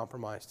never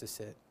compromise to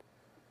sit.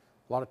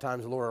 A lot of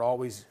times the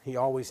Lord He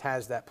always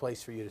has that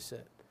place for you to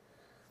sit.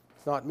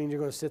 It's not mean you're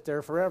going to sit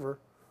there forever,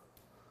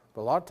 but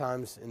a lot of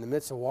times in the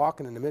midst of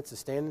walking, in the midst of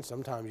standing,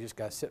 sometimes you just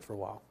got to sit for a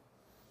while.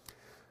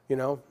 I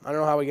don't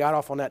know how we got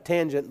off on that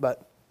tangent,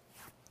 but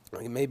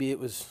maybe it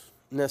was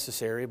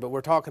necessary. But we're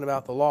talking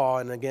about the law,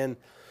 and again,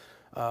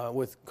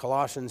 with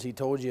Colossians, he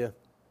told you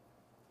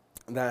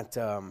that,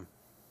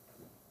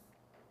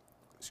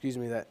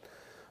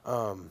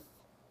 I'm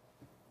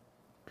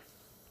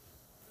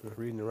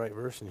reading the right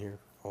verse in here.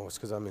 Oh, it's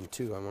because I'm in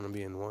 2. I want to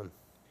be in 1.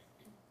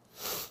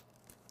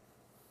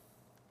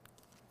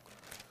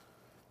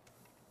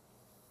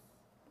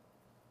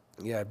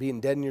 Yeah, being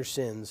dead in your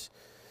sins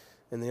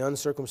and the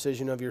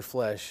uncircumcision of your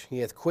flesh. He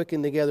hath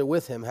quickened together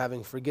with him,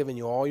 having forgiven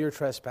you all your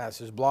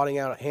trespasses, blotting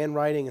out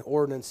handwriting and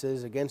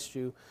ordinances against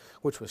you,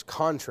 which was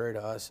contrary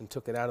to us, and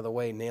took it out of the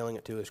way, nailing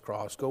it to his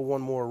cross. Go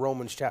one more,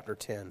 Romans chapter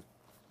 10.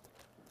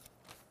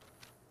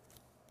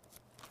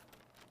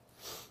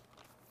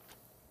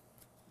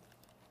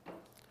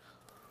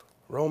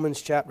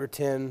 Romans chapter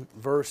 10,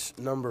 verse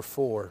number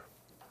 4.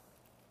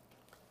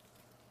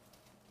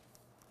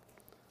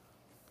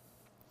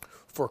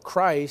 For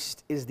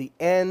Christ is the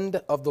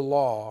end of the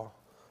law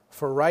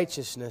for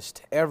righteousness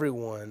to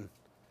everyone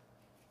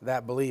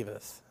that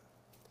believeth.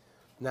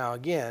 Now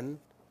again,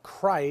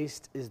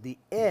 Christ is the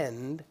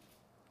end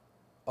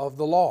of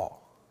the law.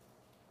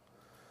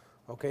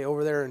 Okay,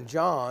 over there in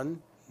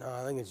John,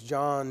 I think it's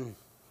John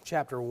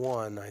chapter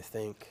 1, I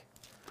think.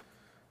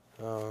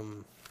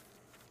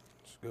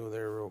 Let's go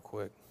there real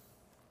quick.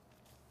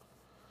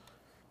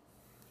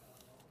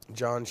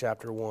 John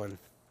chapter 1.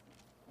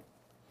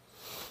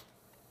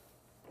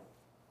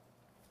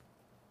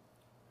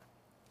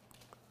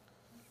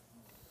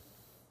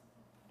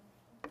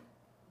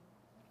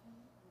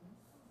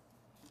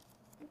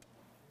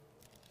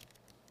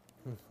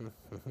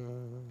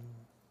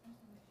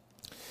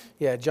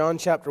 Yeah, John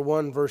chapter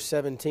 1, verse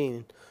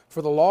 17.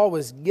 For the law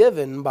was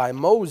given by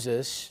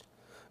Moses,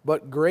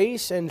 but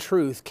grace and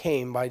truth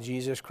came by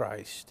Jesus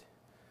Christ.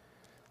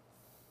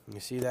 You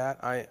see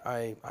that?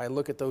 I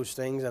look at those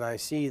things and I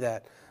see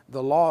that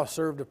the law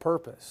served a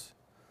purpose.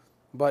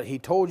 But he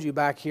told you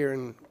back here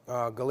in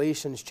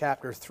Galatians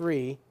chapter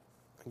 3,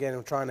 again,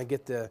 I'm trying to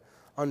get the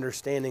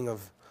understanding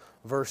of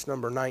verse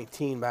number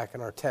 19 back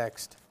in our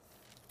text.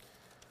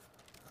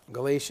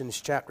 Galatians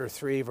chapter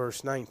 3,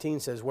 verse 19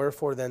 says,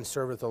 Wherefore then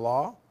serveth the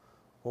law?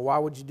 Well, why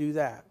would you do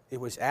that? It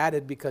was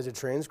added because of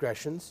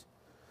transgressions.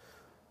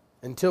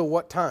 Until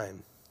what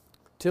time?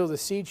 Till the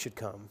seed should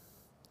come.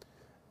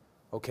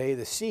 Okay,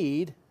 the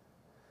seed,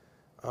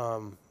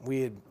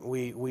 we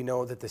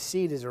know that the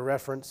seed is a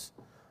reference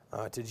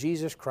to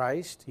Jesus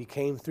Christ. He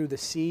came through the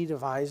seed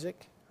of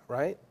Isaac,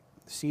 right?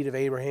 The seed of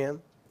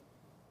Abraham.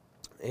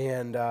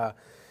 And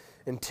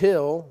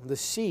until the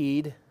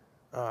seed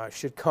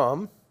should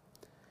come,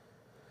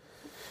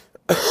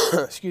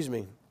 excuse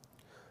me,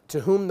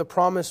 to whom the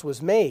promise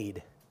was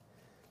made,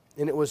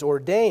 and it was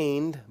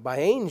ordained by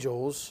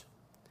angels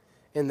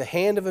in the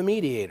hand of a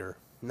mediator.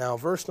 Now,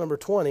 verse number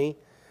 20,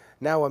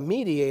 now a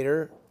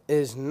mediator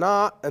is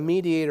not a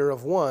mediator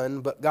of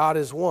one, but God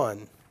is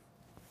one.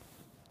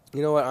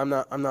 You know what?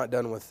 I'm not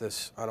done with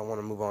this. I don't want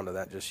to move on to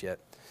that just yet.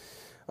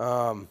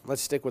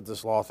 Let's stick with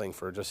this law thing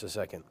for just a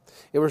second.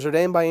 It was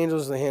ordained by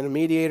angels in the hand of a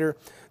mediator.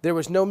 There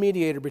was no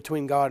mediator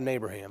between God and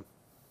Abraham.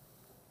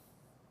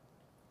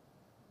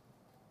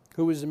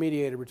 Who was the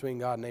mediator between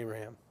God and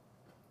Abraham?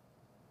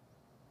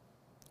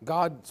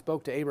 God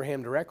spoke to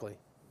Abraham directly.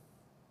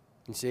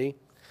 You see?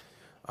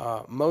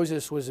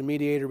 Moses was the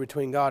mediator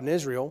between God and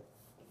Israel.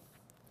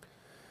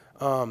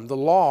 The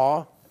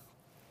law,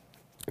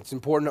 it's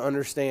important to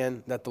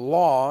understand that the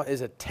law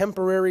is a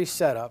temporary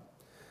setup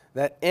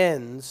that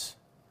ends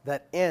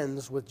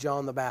with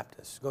John the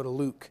Baptist. Go to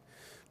Luke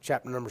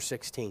chapter number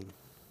 16.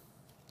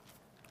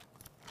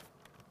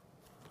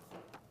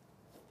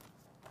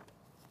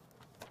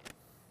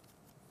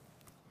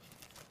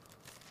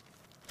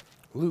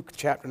 Luke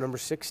chapter number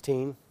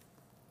 16.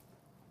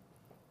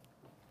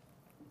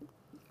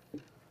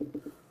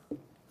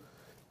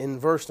 In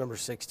verse number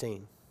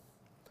 16.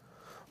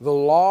 The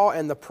law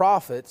and the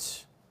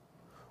prophets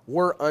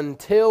were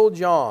until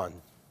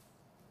John.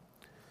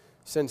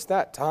 Since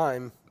that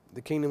time,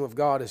 the kingdom of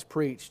God is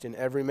preached, and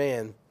every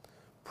man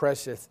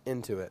presseth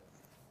into it.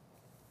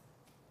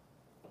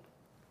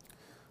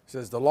 It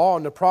says the law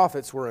and the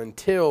prophets were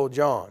until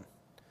John.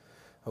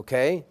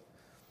 Okay?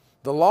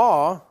 The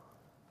law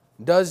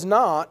does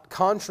not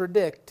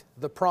contradict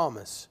the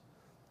promise.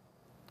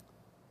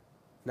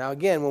 Now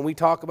again, when we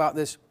talk about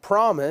this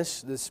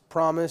promise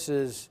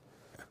is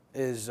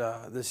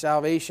the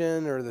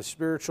salvation or the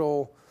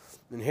spiritual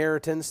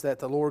inheritance that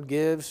the Lord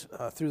gives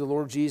through the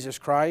Lord Jesus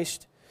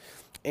Christ.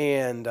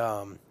 And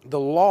the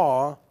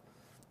law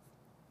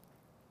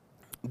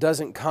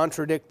doesn't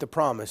contradict the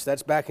promise.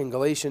 That's back in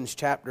Galatians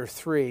chapter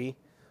 3,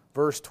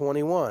 verse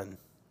 21.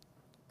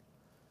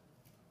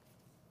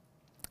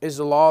 Is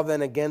the law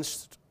then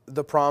against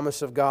the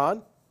promise of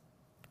God?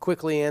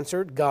 Quickly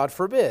answered, God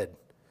forbid.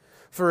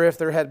 For if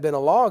there had been a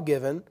law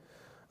given,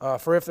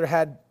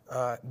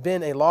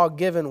 been a law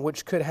given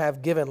which could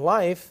have given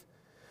life,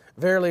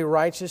 verily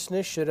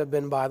righteousness should have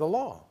been by the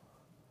law.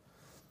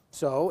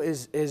 So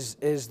is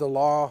the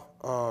law,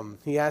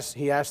 he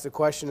asked the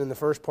question in the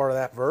first part of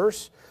that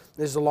verse,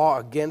 is the law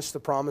against the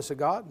promise of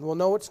God? Well,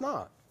 no, it's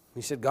not.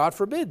 He said, God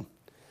forbid.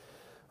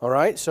 All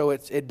right, so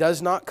it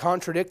does not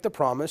contradict the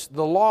promise.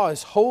 The law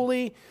is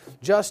holy,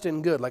 just,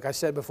 and good. Like I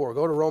said before,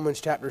 go to Romans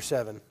chapter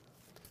 7.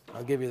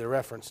 I'll give you the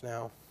reference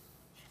now.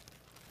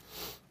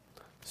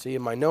 See,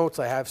 in my notes,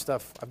 I've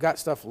got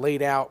stuff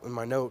laid out in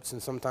my notes,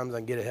 and sometimes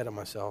I get ahead of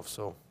myself,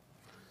 so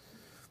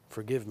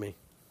forgive me.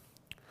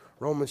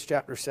 Romans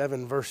chapter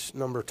 7, verse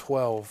number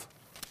 12.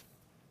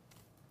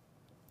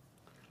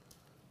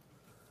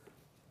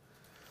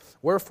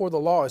 Wherefore the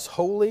law is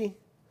holy,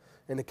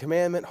 and the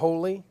commandment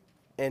holy,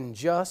 and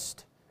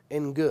just,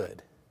 and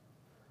good.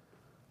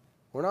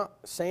 We're not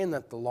saying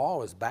that the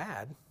law is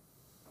bad.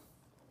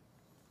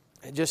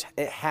 It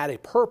had a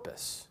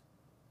purpose.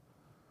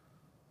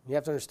 You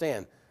have to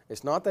understand,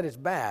 it's not that it's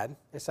bad,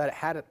 it's that it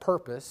had a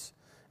purpose,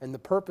 and the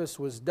purpose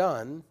was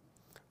done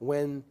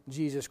when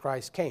Jesus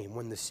Christ came,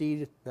 when the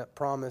seed that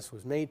promise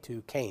was made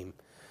to came.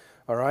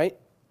 All right?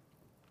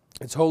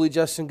 It's holy,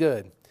 just, and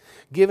good.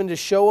 Given to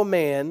show a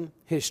man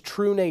his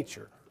true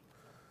nature.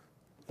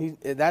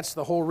 That's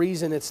the whole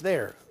reason it's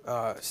there.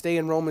 Stay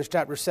in Romans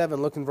chapter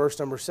 7, look in verse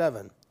number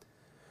 7.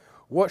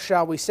 What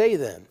shall we say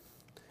then?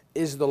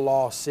 Is the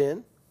law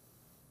sin?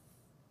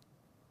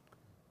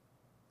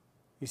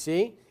 You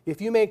see,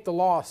 if you make the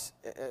law,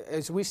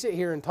 as we sit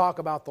here and talk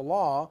about the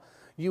law,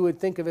 you would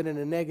think of it in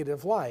a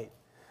negative light.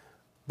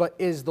 But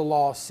is the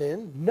law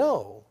sin?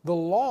 No. The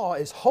law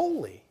is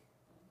holy.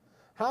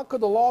 How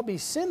could the law be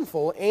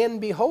sinful and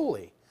be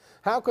holy?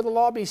 How could the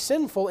law be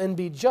sinful and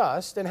be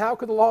just? And how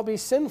could the law be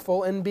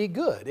sinful and be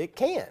good? It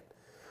can't.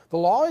 The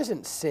law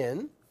isn't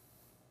sin.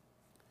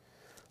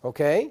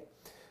 Okay?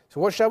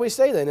 So what shall we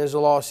say then? Is the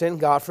law sin?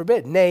 God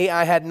forbid. Nay,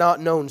 I had not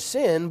known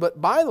sin,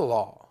 but by the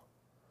law.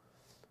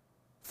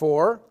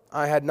 For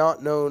I had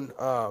not known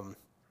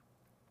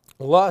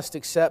lust,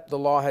 except the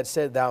law had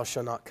said, thou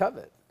shalt not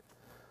covet.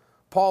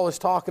 Paul is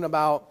talking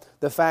about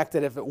the fact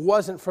that if it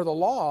wasn't for the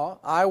law,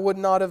 I would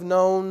not have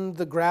known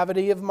the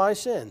gravity of my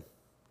sin.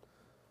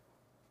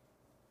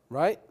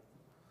 Right?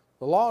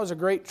 The law is a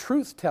great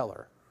truth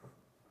teller.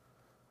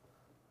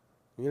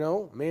 You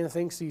know, a man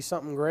thinks he's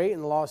something great,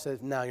 and the law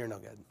says, no, you're no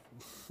good.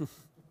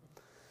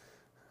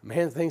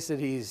 Man thinks that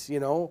he's,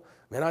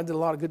 man, I did a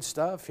lot of good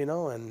stuff,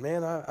 and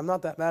man, I'm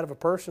not that bad of a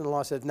person. The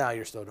law says, no,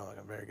 you're still not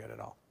very good at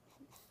all.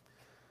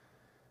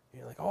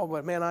 You're like, oh,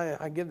 but man,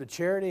 I give to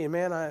charity, and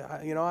man,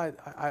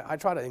 I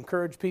try to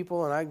encourage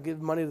people, and I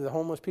give money to the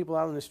homeless people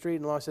out on the street,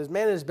 and the law says,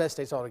 man, his best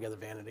state's altogether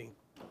vanity.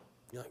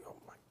 You're like, oh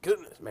my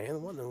goodness,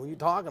 man, what are you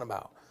talking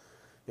about?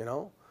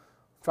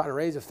 Trying to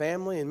raise a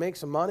family and make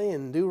some money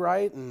and do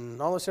right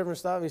and all this different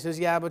stuff. He says,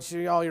 yeah, but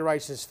all your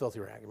righteousness is filthy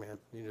rag, man.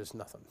 You're just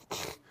nothing.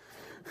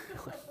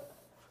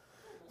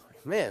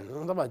 Man, I'm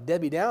talking about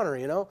Debbie Downer,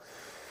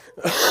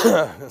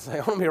 It's like, I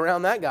don't want to be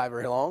around that guy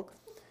very long.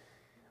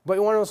 But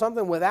you want to know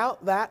something?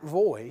 Without that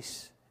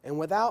voice and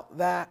without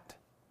that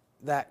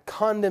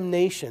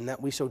condemnation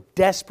that we so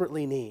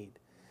desperately need,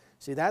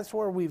 see, that's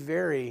where we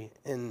vary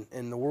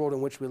in the world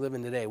in which we live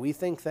in today. We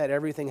think that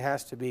everything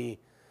has to be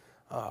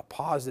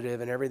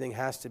positive and everything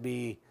has to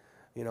be,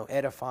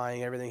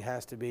 edifying. Everything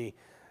has to be,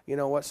 you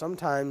know what?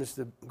 Sometimes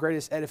the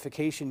greatest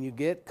edification you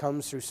get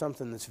comes through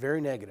something that's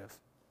very negative.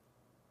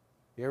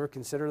 You ever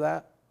consider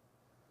that?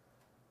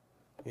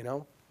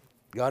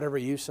 God ever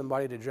used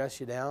somebody to dress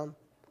you down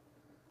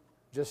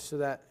just so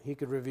that he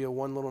could reveal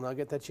one little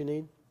nugget that you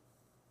need?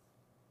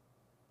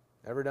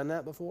 Ever done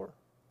that before?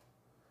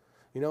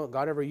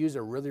 God ever used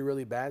a really,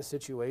 really bad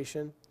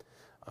situation,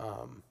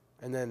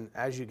 and then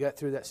as you get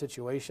through that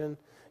situation,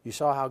 you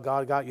saw how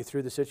God got you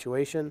through the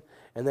situation,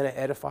 and then it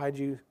edified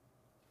you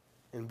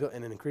and built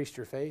and increased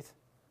your faith?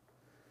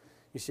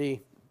 You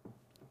see,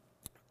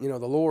 the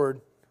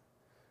Lord,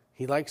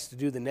 He likes to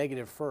do the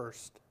negative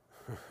first.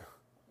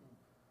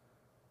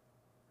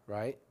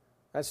 Right?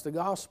 That's the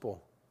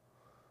gospel.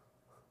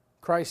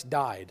 Christ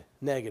died,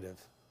 negative.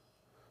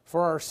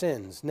 For our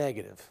sins,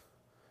 negative.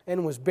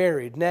 And was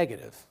buried,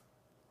 negative.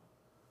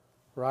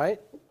 Right?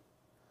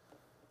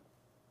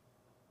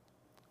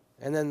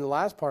 And then the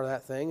last part of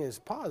that thing is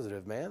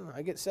positive, man.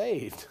 I get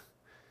saved.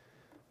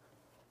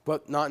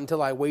 But not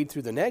until I wade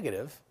through the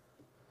negative.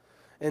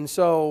 And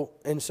so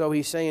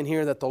he's saying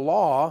here that the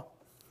law,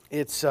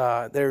 it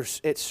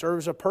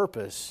serves a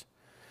purpose.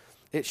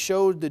 It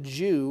showed the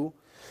Jew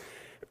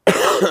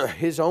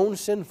his own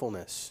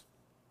sinfulness.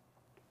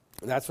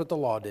 That's what the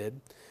law did.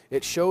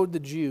 It showed the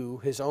Jew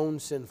his own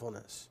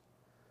sinfulness.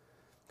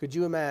 Could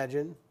you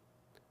imagine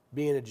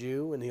being a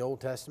Jew in the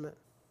Old Testament?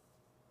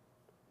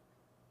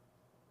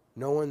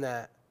 Knowing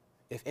that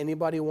if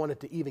anybody wanted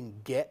to even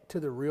get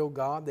to the real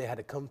God, they had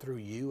to come through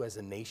you as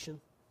a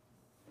nation.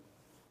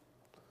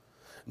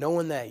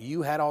 Knowing that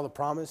you had all the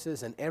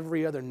promises and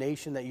every other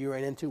nation that you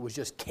ran into was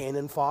just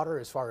cannon fodder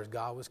as far as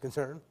God was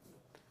concerned.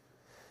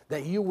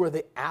 That you were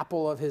the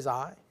apple of His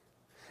eye.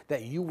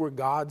 That you were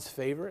God's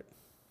favorite.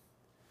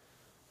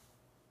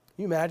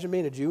 Can you imagine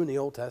being a Jew in the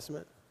Old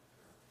Testament?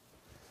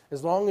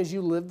 As long as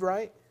you lived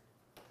right,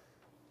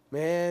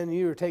 man,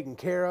 you were taken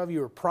care of.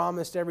 You were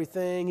promised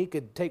everything. He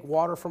could take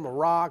water from a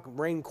rock,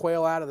 rain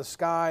quail out of the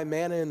sky,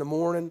 manna in the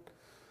morning.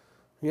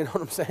 You know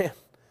what I'm saying? Can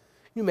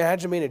you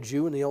imagine being a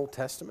Jew in the Old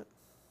Testament?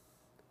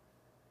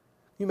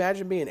 Can you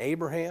imagine being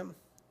Abraham,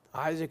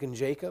 Isaac, and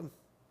Jacob?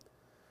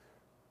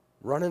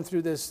 Running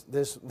through this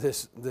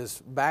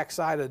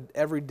backside of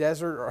every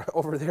desert or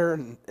over there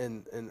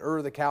in Ur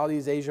of the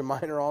Chaldees, Asia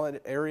Minor, all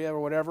that area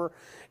or whatever,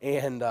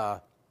 and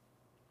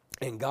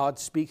God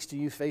speaks to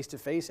you face to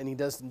face, and He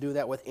doesn't do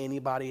that with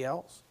anybody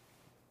else.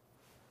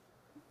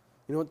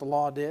 You know what the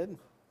law did?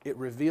 It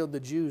revealed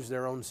the Jews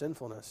their own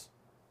sinfulness.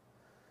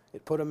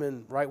 It put them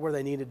in right where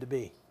they needed to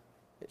be.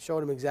 It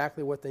showed them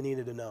exactly what they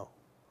needed to know.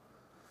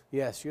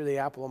 Yes, you're the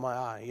apple of my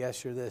eye.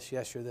 Yes, you're this.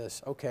 Yes, you're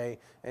this. Okay,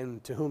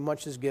 and to whom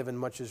much is given,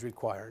 much is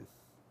required.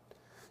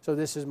 So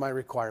this is my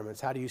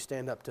requirements. How do you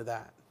stand up to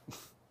that?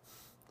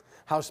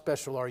 How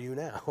special are you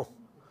now?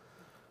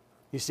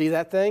 You see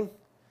that thing?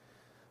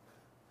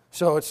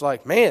 So it's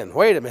like, man,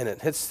 wait a minute.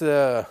 It's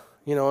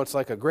it's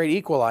like a great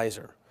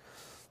equalizer.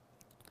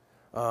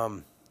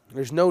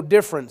 There's no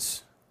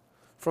difference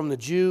from the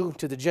Jew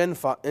to the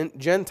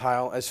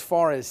Gentile as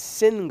far as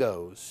sin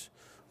goes.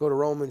 Go to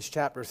Romans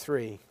chapter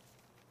 3.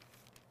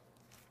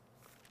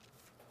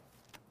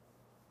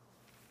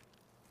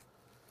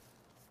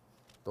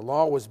 The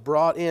law was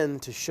brought in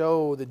to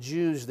show the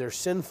Jews their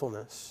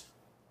sinfulness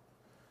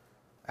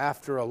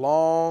after a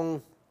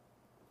long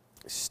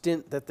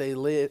stint that they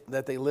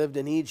lived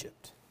in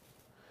Egypt.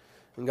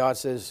 And God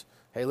says,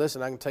 hey,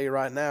 listen, I can tell you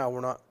right now,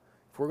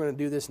 if we're going to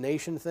do this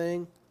nation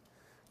thing,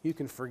 you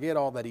can forget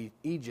all that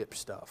Egypt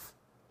stuff.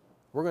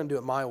 We're going to do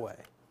it my way.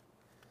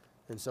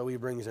 And so he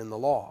brings in the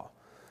law.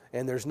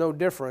 And there's no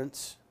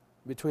difference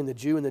between the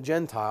Jew and the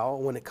Gentile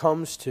when it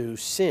comes to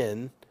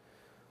sin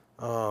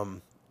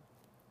in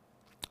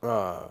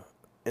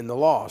the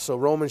law. So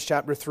Romans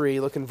chapter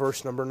 3, look in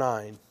verse number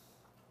 9.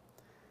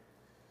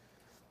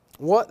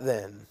 What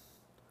then?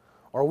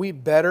 Are we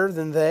better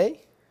than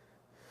they?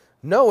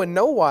 No, in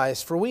no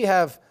wise, for we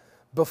have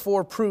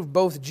before proved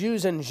both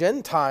Jews and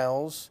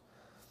Gentiles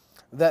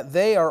that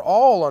they are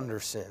all under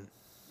sin.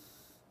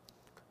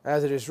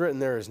 As it is written,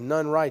 there is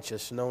none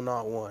righteous, no,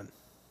 not one.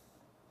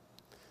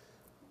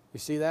 You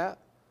see that?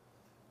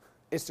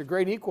 It's the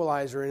great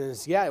equalizer, and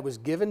it was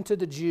given to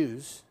the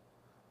Jews,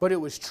 but it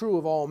was true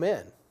of all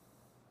men.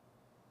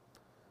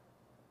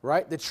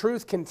 Right? The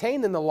truth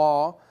contained in the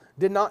law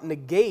did not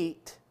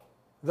negate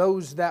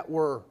those that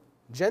were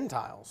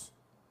Gentiles.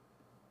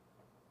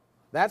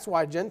 That's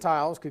why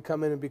Gentiles could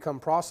come in and become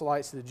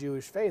proselytes to the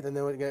Jewish faith. And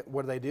then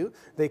what do?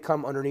 They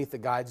come underneath the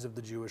guides of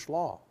the Jewish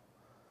law.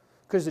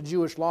 Because the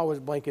Jewish law was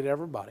blanket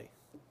everybody.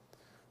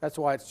 That's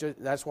why it's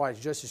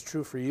just as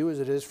true for you as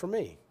it is for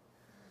me.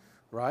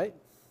 Right?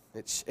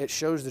 It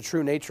shows the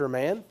true nature of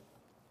man,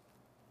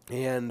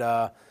 and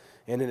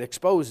it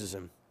exposes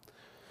him.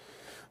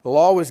 The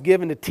law was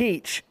given to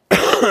teach.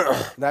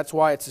 That's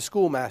why it's a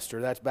schoolmaster.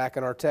 That's back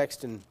in our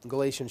text in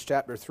Galatians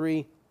chapter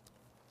 3,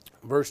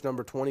 verse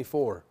number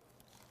 24.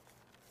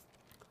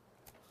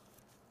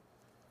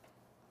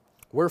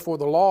 Wherefore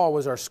the law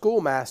was our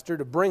schoolmaster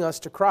to bring us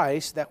to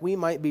Christ, that we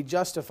might be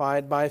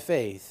justified by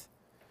faith.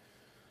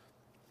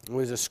 It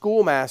was a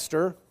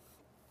schoolmaster.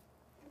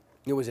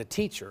 It was a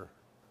teacher.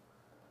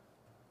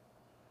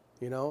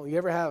 You know, you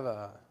ever have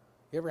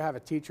a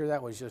teacher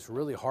that was just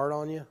really hard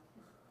on you?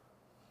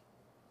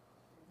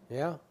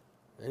 Yeah?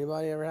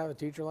 Anybody ever have a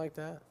teacher like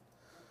that?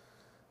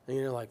 And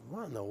you're like,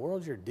 what in the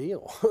world's your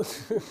deal?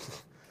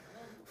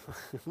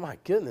 My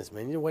goodness,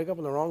 man, you wake up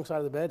on the wrong side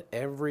of the bed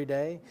every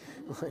day?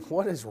 Like,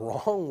 what is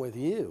wrong with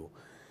you?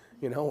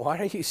 You know, why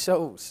are you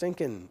so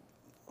stinking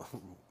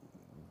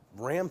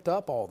ramped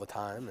up all the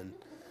time and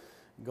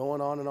going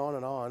on and on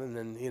and on? And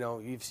then,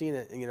 you've seen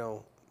it,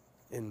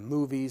 in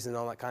movies and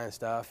all that kind of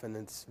stuff, and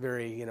it's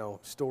very,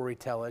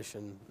 storytellish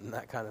and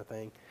that kind of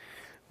thing.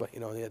 But,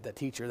 that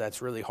teacher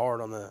that's really hard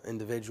on the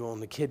individual,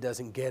 and the kid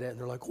doesn't get it, and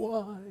they're like,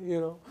 why,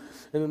 And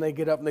then they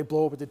get up and they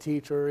blow up at the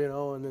teacher,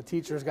 and the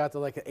teacher's got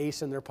an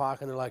ace in their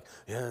pocket, and they're like,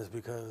 yes,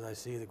 because I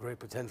see the great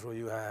potential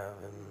you have,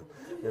 and,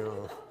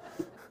 and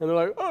they're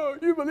like, oh,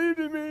 you believed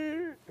in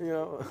me,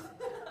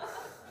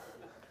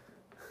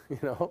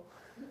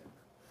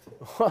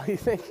 Well, you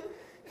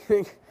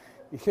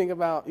think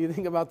about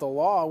the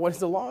law. What does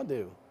the law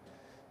do?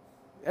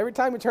 Every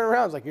time you turn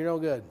around, it's like, you're no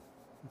good.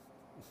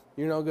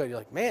 You're no good. You're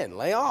like, man,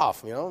 lay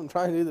off. I'm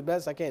trying to do the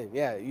best I can.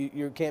 Yeah,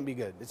 you can't be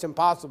good. It's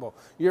impossible.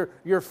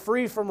 You're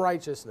free from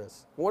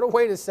righteousness. What a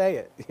way to say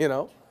it,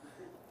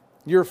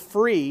 You're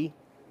free.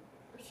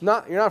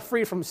 You're not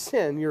free from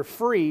sin. You're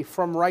free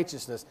from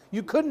righteousness.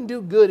 You couldn't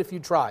do good if you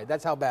tried.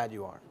 That's how bad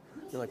you are.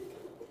 You're like,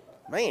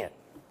 man,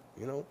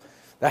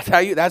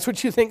 that's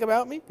what you think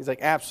about me? He's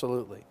like,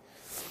 absolutely.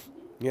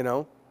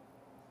 But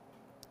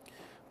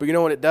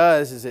what it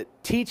does is it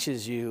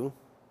teaches you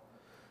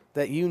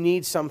that you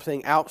need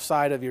something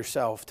outside of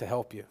yourself to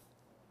help you.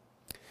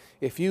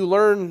 If you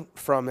learn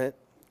from it,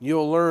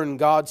 you'll learn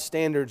God's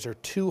standards are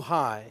too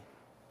high.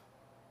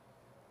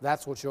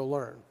 That's what you'll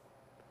learn.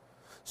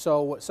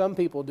 So what some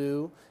people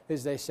do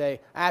is they say,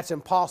 it's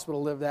impossible to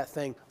live that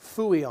thing.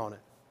 Phooey on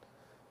it.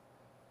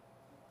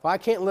 If I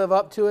can't live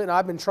up to it, and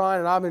I've been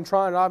trying,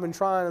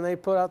 and they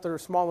put out their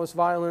smallest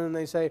violin, and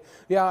they say,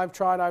 yeah, I've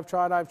tried,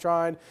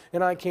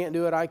 and I can't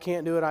do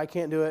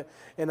it,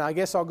 and I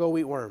guess I'll go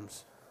eat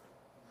worms.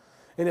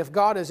 And if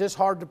God is this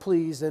hard to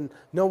please, then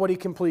nobody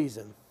can please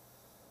him.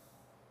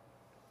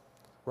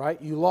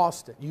 Right? You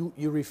lost it. You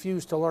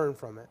refuse to learn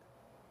from it.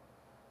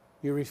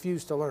 You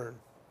refuse to learn.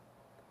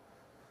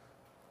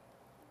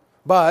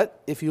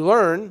 But if you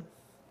learn,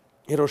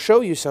 it'll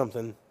show you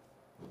something.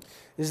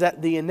 Is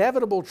that the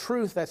inevitable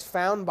truth that's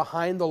found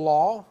behind the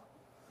law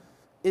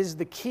is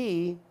the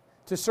key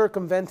to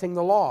circumventing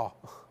the law.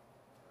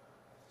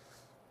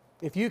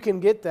 If you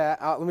can get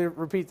that, let me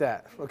repeat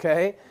that,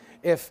 okay?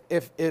 If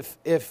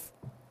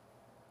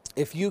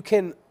you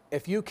can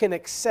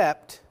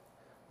accept,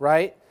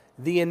 right,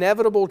 the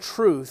inevitable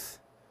truth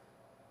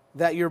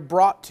that you're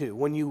brought to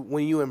when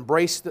you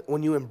embrace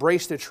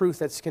the truth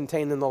that's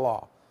contained in the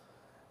law,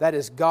 that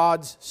is,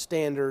 God's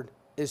standard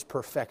is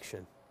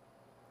perfection.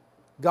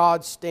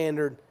 God's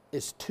standard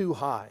is too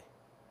high.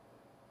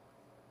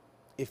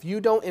 If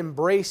you don't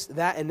embrace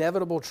that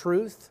inevitable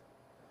truth,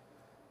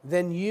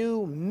 then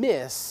you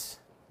miss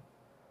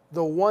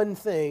the one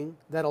thing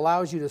that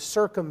allows you to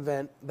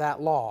circumvent that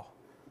law.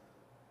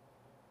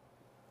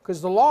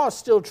 Because the law is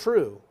still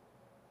true.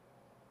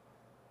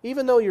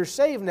 Even though you're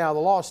saved now, the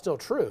law is still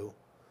true.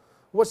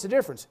 What's the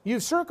difference?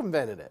 You've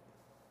circumvented it.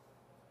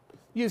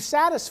 You've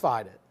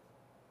satisfied it.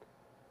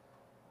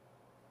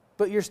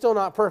 But you're still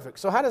not perfect.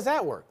 So how does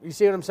that work? You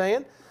see what I'm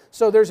saying?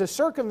 So there's a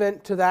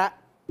circumvent to that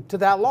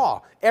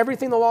law.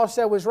 Everything the law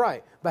said was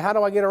right. But how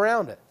do I get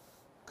around it?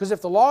 Because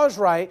if the law is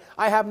right,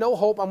 I have no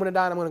hope, I'm going to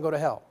die and I'm going to go to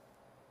hell.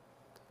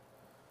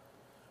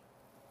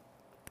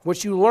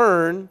 What you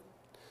learn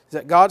is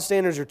that God's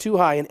standards are too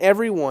high, and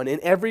everyone, in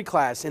every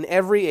class, in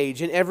every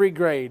age, in every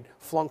grade,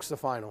 flunks the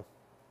final.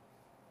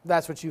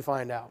 That's what you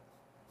find out.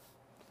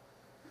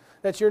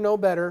 That you're no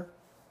better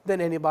than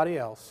anybody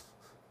else.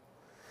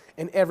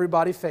 And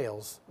everybody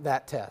fails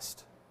that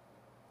test.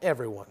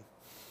 Everyone.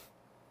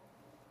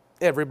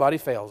 Everybody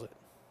fails it.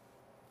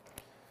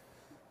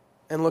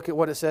 And look at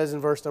what it says in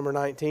verse number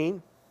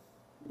 19.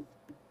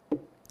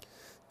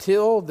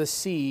 Till the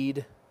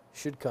seed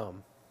should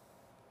come.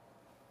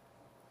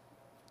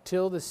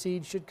 Till the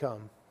seed should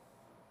come.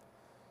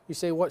 You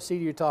say, what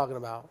seed are you talking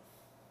about?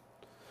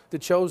 The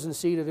chosen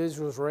seed of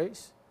Israel's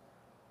race?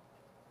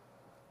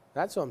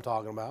 That's what I'm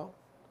talking about.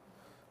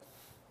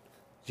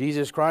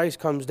 Jesus Christ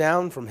comes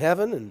down from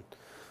heaven and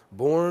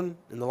born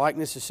in the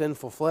likeness of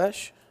sinful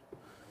flesh.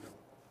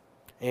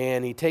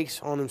 And he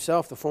takes on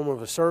himself the form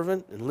of a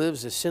servant and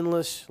lives a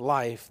sinless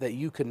life that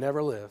you could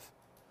never live.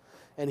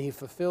 And he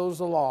fulfills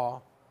the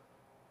law,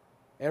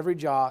 every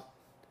jot,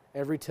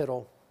 every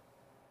tittle,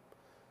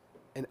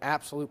 in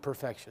absolute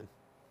perfection.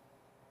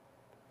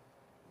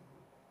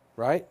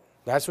 Right?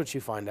 That's what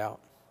you find out.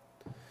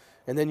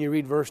 And then you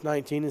read verse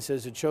 19, it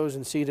says, the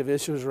chosen seed of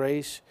Israel's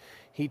race,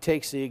 he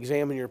takes the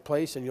exam in your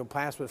place and you'll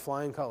pass with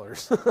flying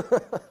colors.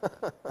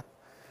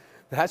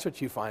 That's what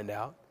you find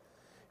out.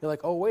 You're like,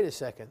 oh, wait a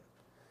second.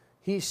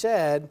 He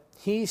said,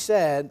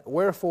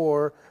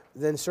 wherefore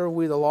then serve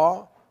we the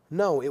law?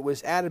 No, it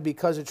was added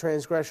because of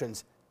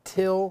transgressions,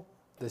 till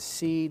the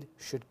seed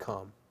should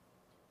come.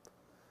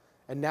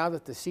 And now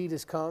that the seed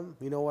has come,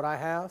 you know what I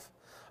have?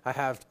 I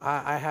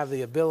have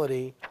the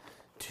ability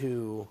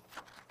to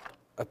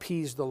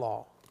appease the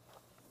law.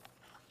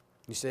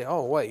 You say,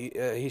 oh, wait,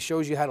 he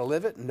shows you how to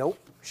live it? Nope,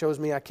 shows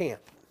me I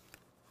can't.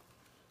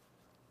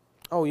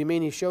 Oh, you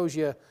mean he shows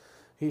you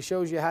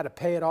how to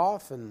pay it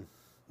off? And,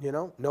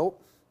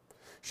 nope.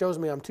 Shows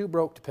me I'm too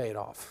broke to pay it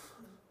off.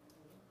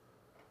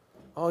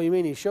 Oh, you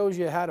mean he shows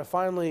you how to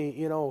finally,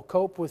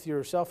 cope with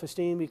your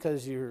self-esteem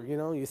because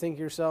you think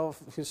you're so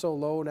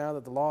low now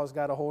that the law has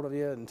got a hold of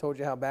you and told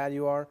you how bad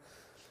you are?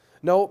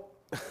 Nope.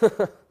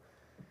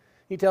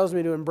 He tells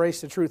me to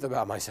embrace the truth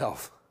about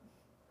myself.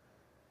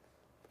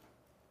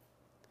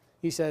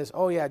 He says,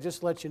 oh yeah, just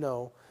to let you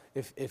know,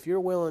 if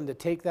you're willing to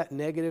take that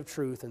negative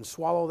truth and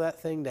swallow that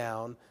thing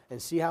down and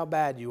see how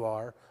bad you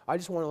are, I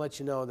just want to let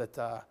you know that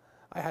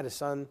I had a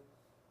son,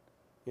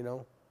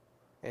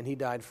 and he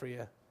died for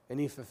you, and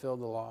he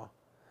fulfilled the law.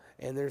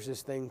 And there's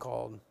this thing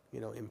called,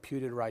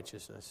 imputed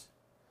righteousness.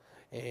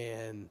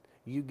 And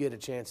you get a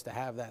chance to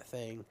have that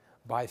thing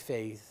by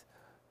faith,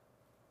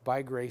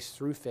 by grace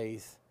through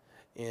faith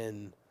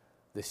in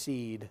the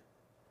seed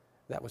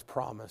that was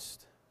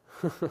promised.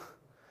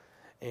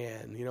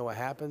 And you know what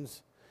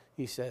happens?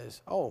 He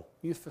says, oh,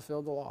 you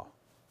fulfilled the law.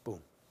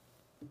 Boom.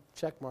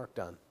 Check mark,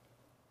 done.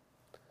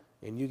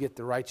 And you get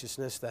the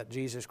righteousness that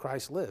Jesus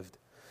Christ lived.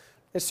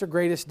 It's the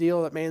greatest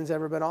deal that man's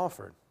ever been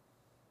offered.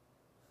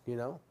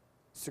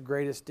 It's the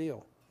greatest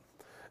deal.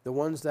 The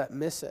ones that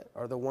miss it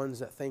are the ones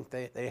that think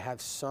they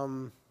have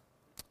some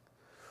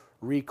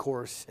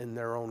recourse in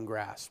their own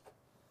grasp.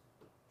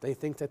 They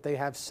think that they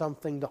have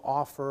something to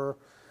offer,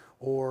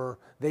 or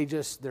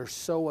they're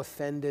so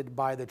offended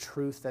by the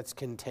truth that's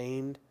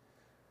contained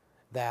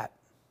that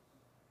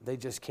they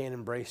just can't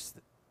embrace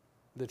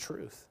the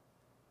truth.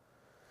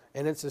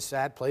 And it's a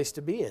sad place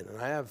to be in. And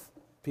I have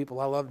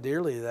people I love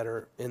dearly that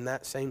are in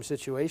that same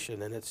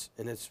situation, and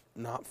it's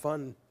not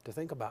fun to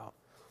think about.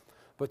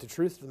 But the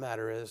truth of the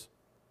matter is,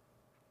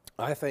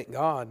 I thank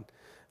God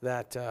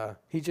that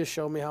he just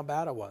showed me how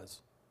bad I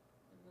was.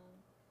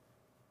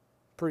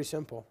 Pretty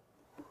simple.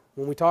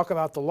 When we talk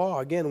about the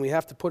law, again, we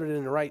have to put it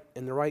in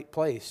the right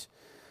place.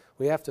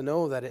 We have to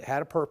know that it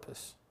had a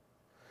purpose.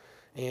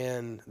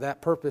 And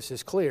that purpose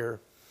is clear.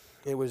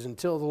 It was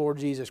until the Lord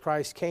Jesus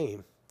Christ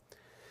came.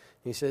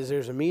 He says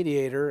there's a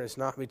mediator. It's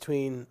not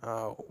between,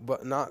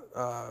 but not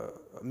a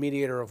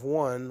mediator of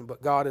one,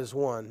 but God is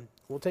one.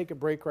 We'll take a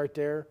break right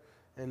there,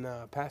 And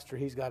Pastor,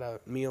 he's got a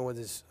meal with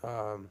his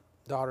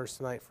daughters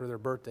tonight for their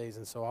birthdays,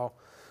 and so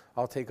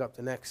I'll take up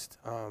the next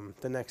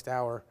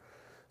hour.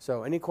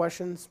 So, any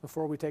questions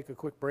before we take a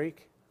quick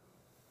break?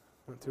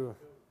 Went through.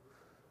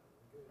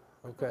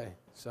 Okay,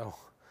 so.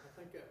 I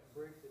think that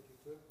break that you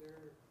took there, I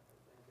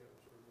think that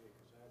was for me,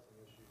 because I had some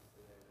issues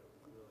today that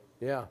was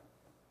really Yeah.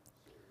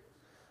 serious.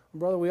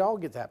 Brother, we all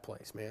get that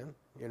place, man.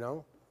 You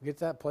know, get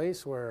that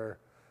place where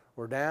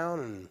we're down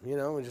and, you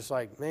know, and just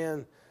like,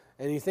 man,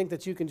 and you think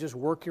that you can just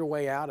work your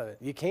way out of it.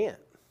 You can't.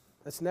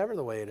 That's never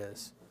the way it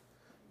is.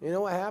 You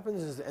know what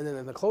happens is, and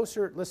then the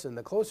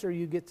closer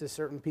you get to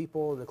certain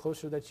people, and the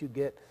closer that you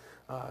get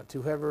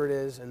to whoever it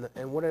is, and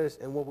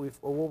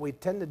what we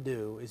tend to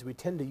do is we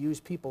tend to use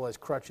people as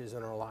crutches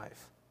in our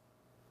life,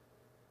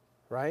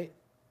 right?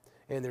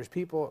 And there's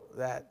people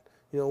that,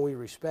 you know, we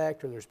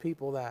respect, or there's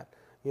people that,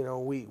 you know,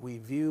 we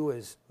view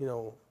as, you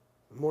know,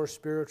 more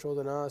spiritual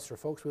than us, or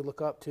folks we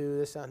look up to,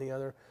 this, that, and the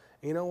other.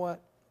 And you know what?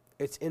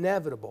 It's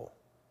inevitable.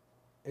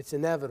 It's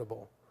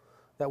inevitable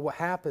that what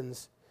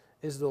happens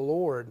is the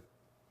Lord,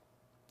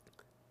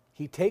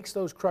 He takes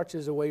those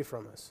crutches away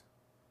from us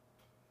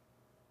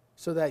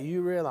so that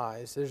you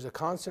realize there's a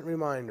constant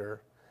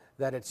reminder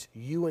that it's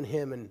you and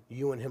Him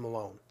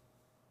alone.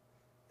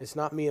 It's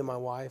not me and my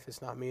wife.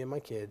 It's not me and my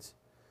kids.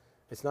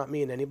 It's not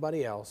me and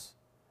anybody else.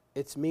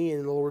 It's me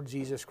and the Lord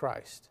Jesus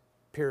Christ,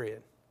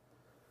 period.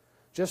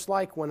 Just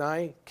like when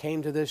I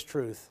came to this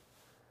truth,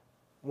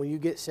 when you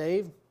get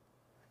saved,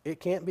 it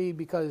can't be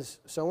because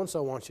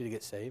so-and-so wants you to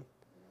get saved.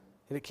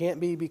 And it can't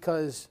be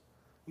because,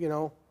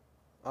 you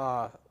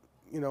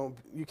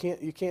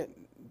can't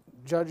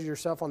judge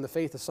yourself on the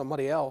faith of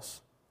somebody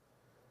else.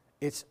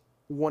 It's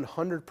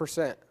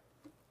 100%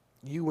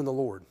 you and the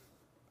Lord.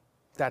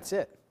 That's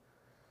it.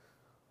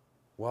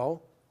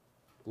 Well,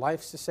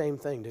 life's the same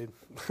thing, dude.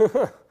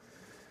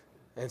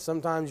 And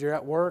sometimes you're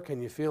at work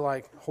and you feel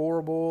like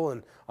horrible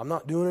and I'm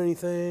not doing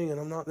anything and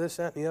I'm not this,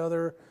 that, and the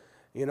other.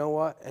 You know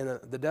what? And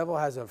the devil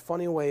has a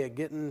funny way of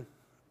getting...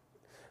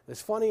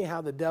 It's funny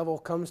how the devil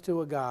comes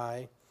to a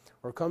guy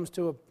or comes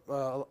to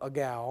a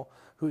gal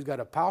who's got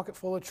a pocket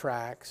full of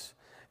tracts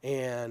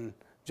and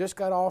just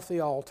got off the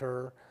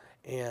altar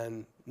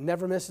and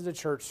never misses a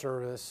church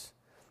service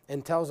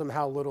and tells them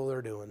how little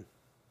they're doing.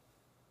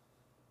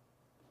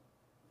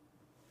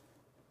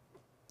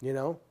 You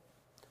know?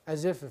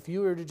 As if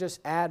you were to just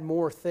add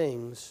more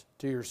things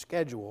to your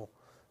schedule,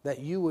 that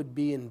you would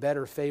be in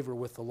better favor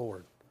with the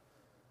Lord.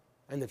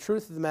 And the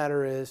truth of the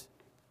matter is,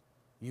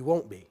 you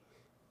won't be.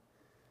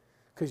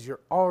 Because you're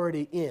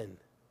already in.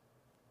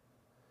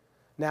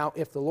 Now,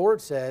 if the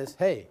Lord says,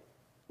 hey,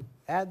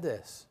 add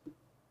this,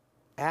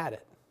 add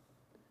it.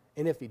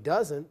 And if He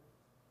doesn't,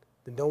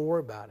 then don't worry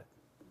about it.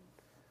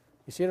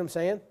 You see what I'm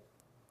saying?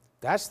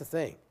 That's the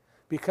thing.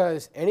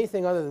 Because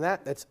anything other than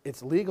that,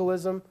 it's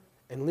legalism,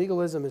 and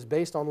legalism is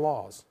based on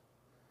laws.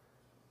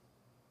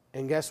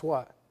 And guess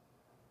what?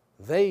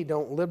 They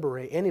don't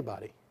liberate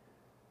anybody.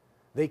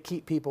 They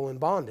keep people in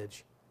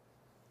bondage.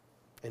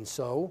 And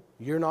so,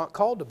 you're not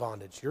called to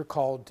bondage. You're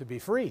called to be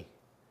free.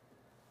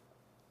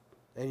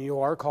 And you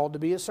are called to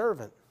be a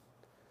servant.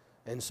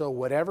 And so,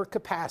 whatever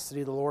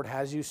capacity the Lord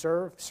has you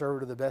serve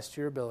to the best of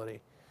your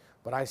ability.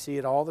 But I see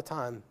it all the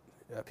time.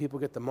 People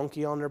get the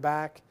monkey on their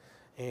back,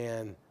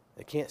 and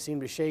they can't seem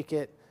to shake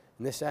it,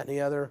 and this, that, and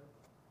the other.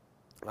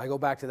 I go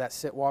back to that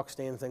sit, walk,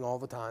 stand thing all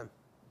the time.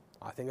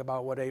 I think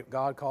about what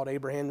God called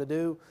Abraham to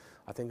do.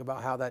 I think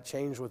about how that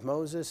changed with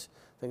Moses.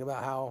 Think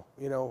about how,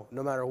 no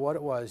matter what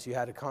it was, you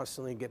had to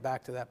constantly get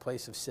back to that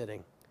place of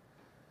sitting.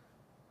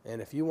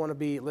 And if you want to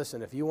be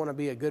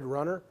a good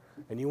runner,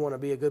 and you want to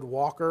be a good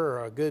walker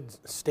or a good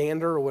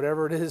stander or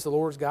whatever it is the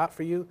Lord's got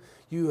for you,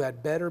 you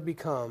had better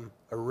become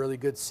a really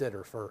good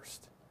sitter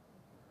first.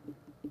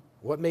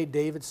 What made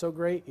David so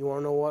great? You want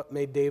to know what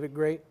made David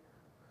great?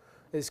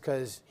 Is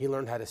because he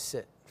learned how to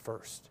sit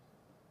first.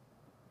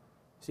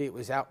 See, it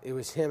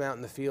was him out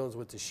in the fields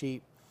with the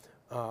sheep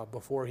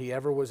before he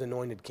ever was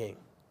anointed king,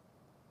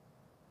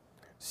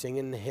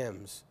 singing the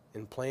hymns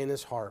and playing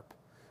his harp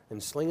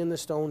and slinging the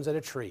stones at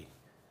a tree.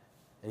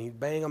 And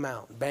he'd bang them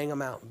out, bang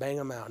them out, bang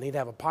them out. And he'd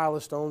have a pile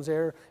of stones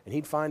there, and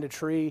he'd find a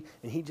tree,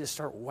 and he'd just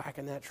start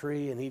whacking that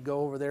tree, and he'd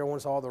go over there.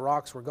 Once all the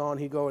rocks were gone,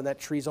 he'd go, and that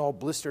tree's all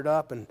blistered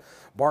up and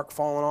bark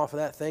falling off of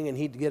that thing, and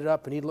he'd get it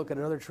up, and he'd look at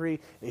another tree,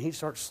 and he'd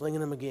start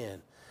slinging them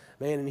again.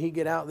 Man, and he'd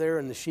get out there,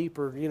 and the sheep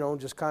are,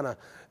 just kind of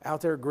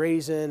out there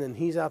grazing, and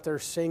he's out there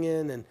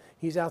singing, and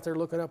he's out there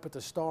looking up at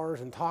the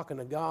stars and talking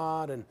to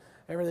God and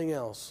everything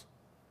else.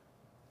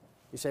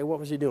 You say, what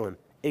was he doing?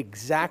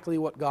 Exactly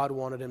what God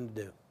wanted him to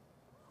do.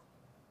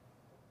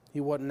 He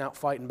wasn't out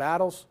fighting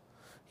battles.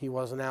 He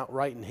wasn't out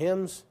writing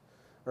hymns,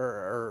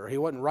 or he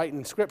wasn't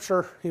writing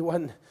scripture. He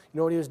wasn't, you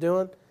know what he was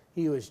doing?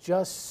 He was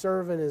just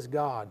serving his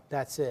God.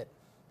 That's it.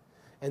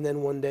 And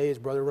then one day his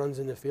brother runs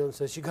in the field and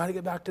says, you got to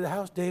get back to the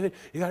house, David.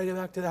 You got to get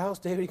back to the house,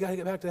 David. You got to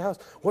get back to the house.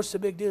 What's the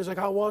big deal? He's like,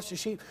 I'll watch the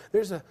sheep.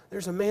 There's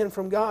a man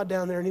from God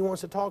down there, and he wants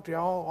to talk to you,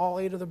 all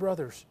 8 of the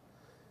brothers.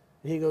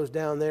 And he goes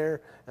down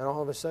there, and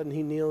all of a sudden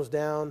he kneels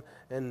down,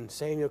 and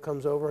Samuel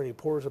comes over and he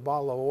pours a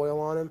bottle of oil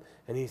on him,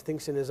 and he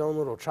thinks in his own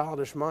little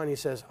childish mind, he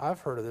says, I've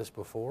heard of this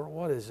before.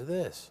 What is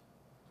this?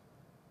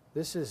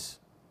 This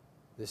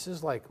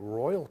is like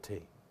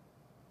royalty.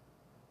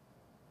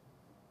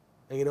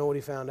 And you know what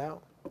he found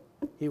out?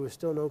 He was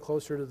still no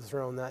closer to the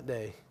throne that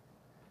day.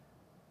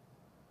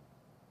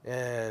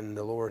 And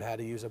the Lord had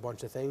to use a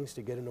bunch of things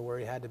to get him to where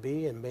he had to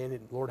be. And man, the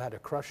Lord had to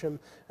crush him.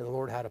 And the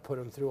Lord had to put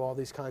him through all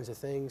these kinds of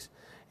things.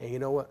 And you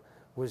know what?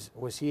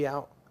 Was he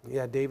out?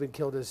 Yeah, David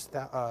killed his,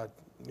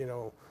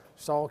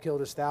 Saul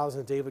killed his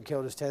thousands. David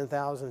killed his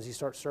 10,000s. He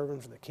starts serving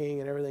for the king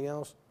and everything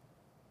else.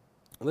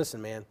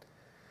 Listen, man,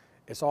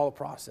 it's all a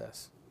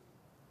process.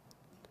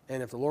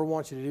 And if the Lord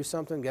wants you to do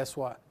something, guess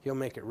what? He'll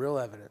make it real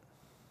evident.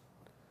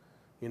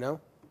 You know?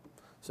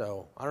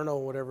 So, I don't know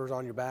whatever's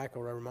on your back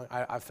or whatever.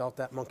 I felt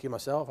that monkey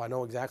myself. I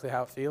know exactly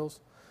how it feels.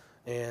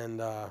 And,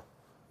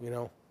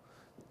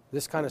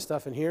 this kind of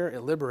stuff in here,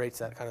 it liberates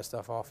that kind of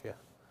stuff off you.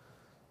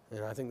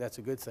 And I think that's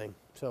a good thing.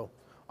 So,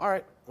 all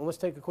right, well, let's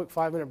take a quick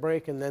 5-minute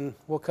break, and then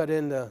we'll cut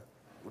into,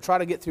 we'll try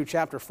to get through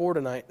chapter 4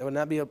 tonight. Wouldn't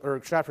that be, or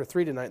chapter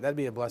 3 tonight? That'd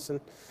be a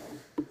blessing.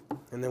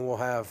 And then we'll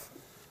have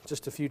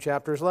just a few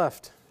chapters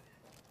left.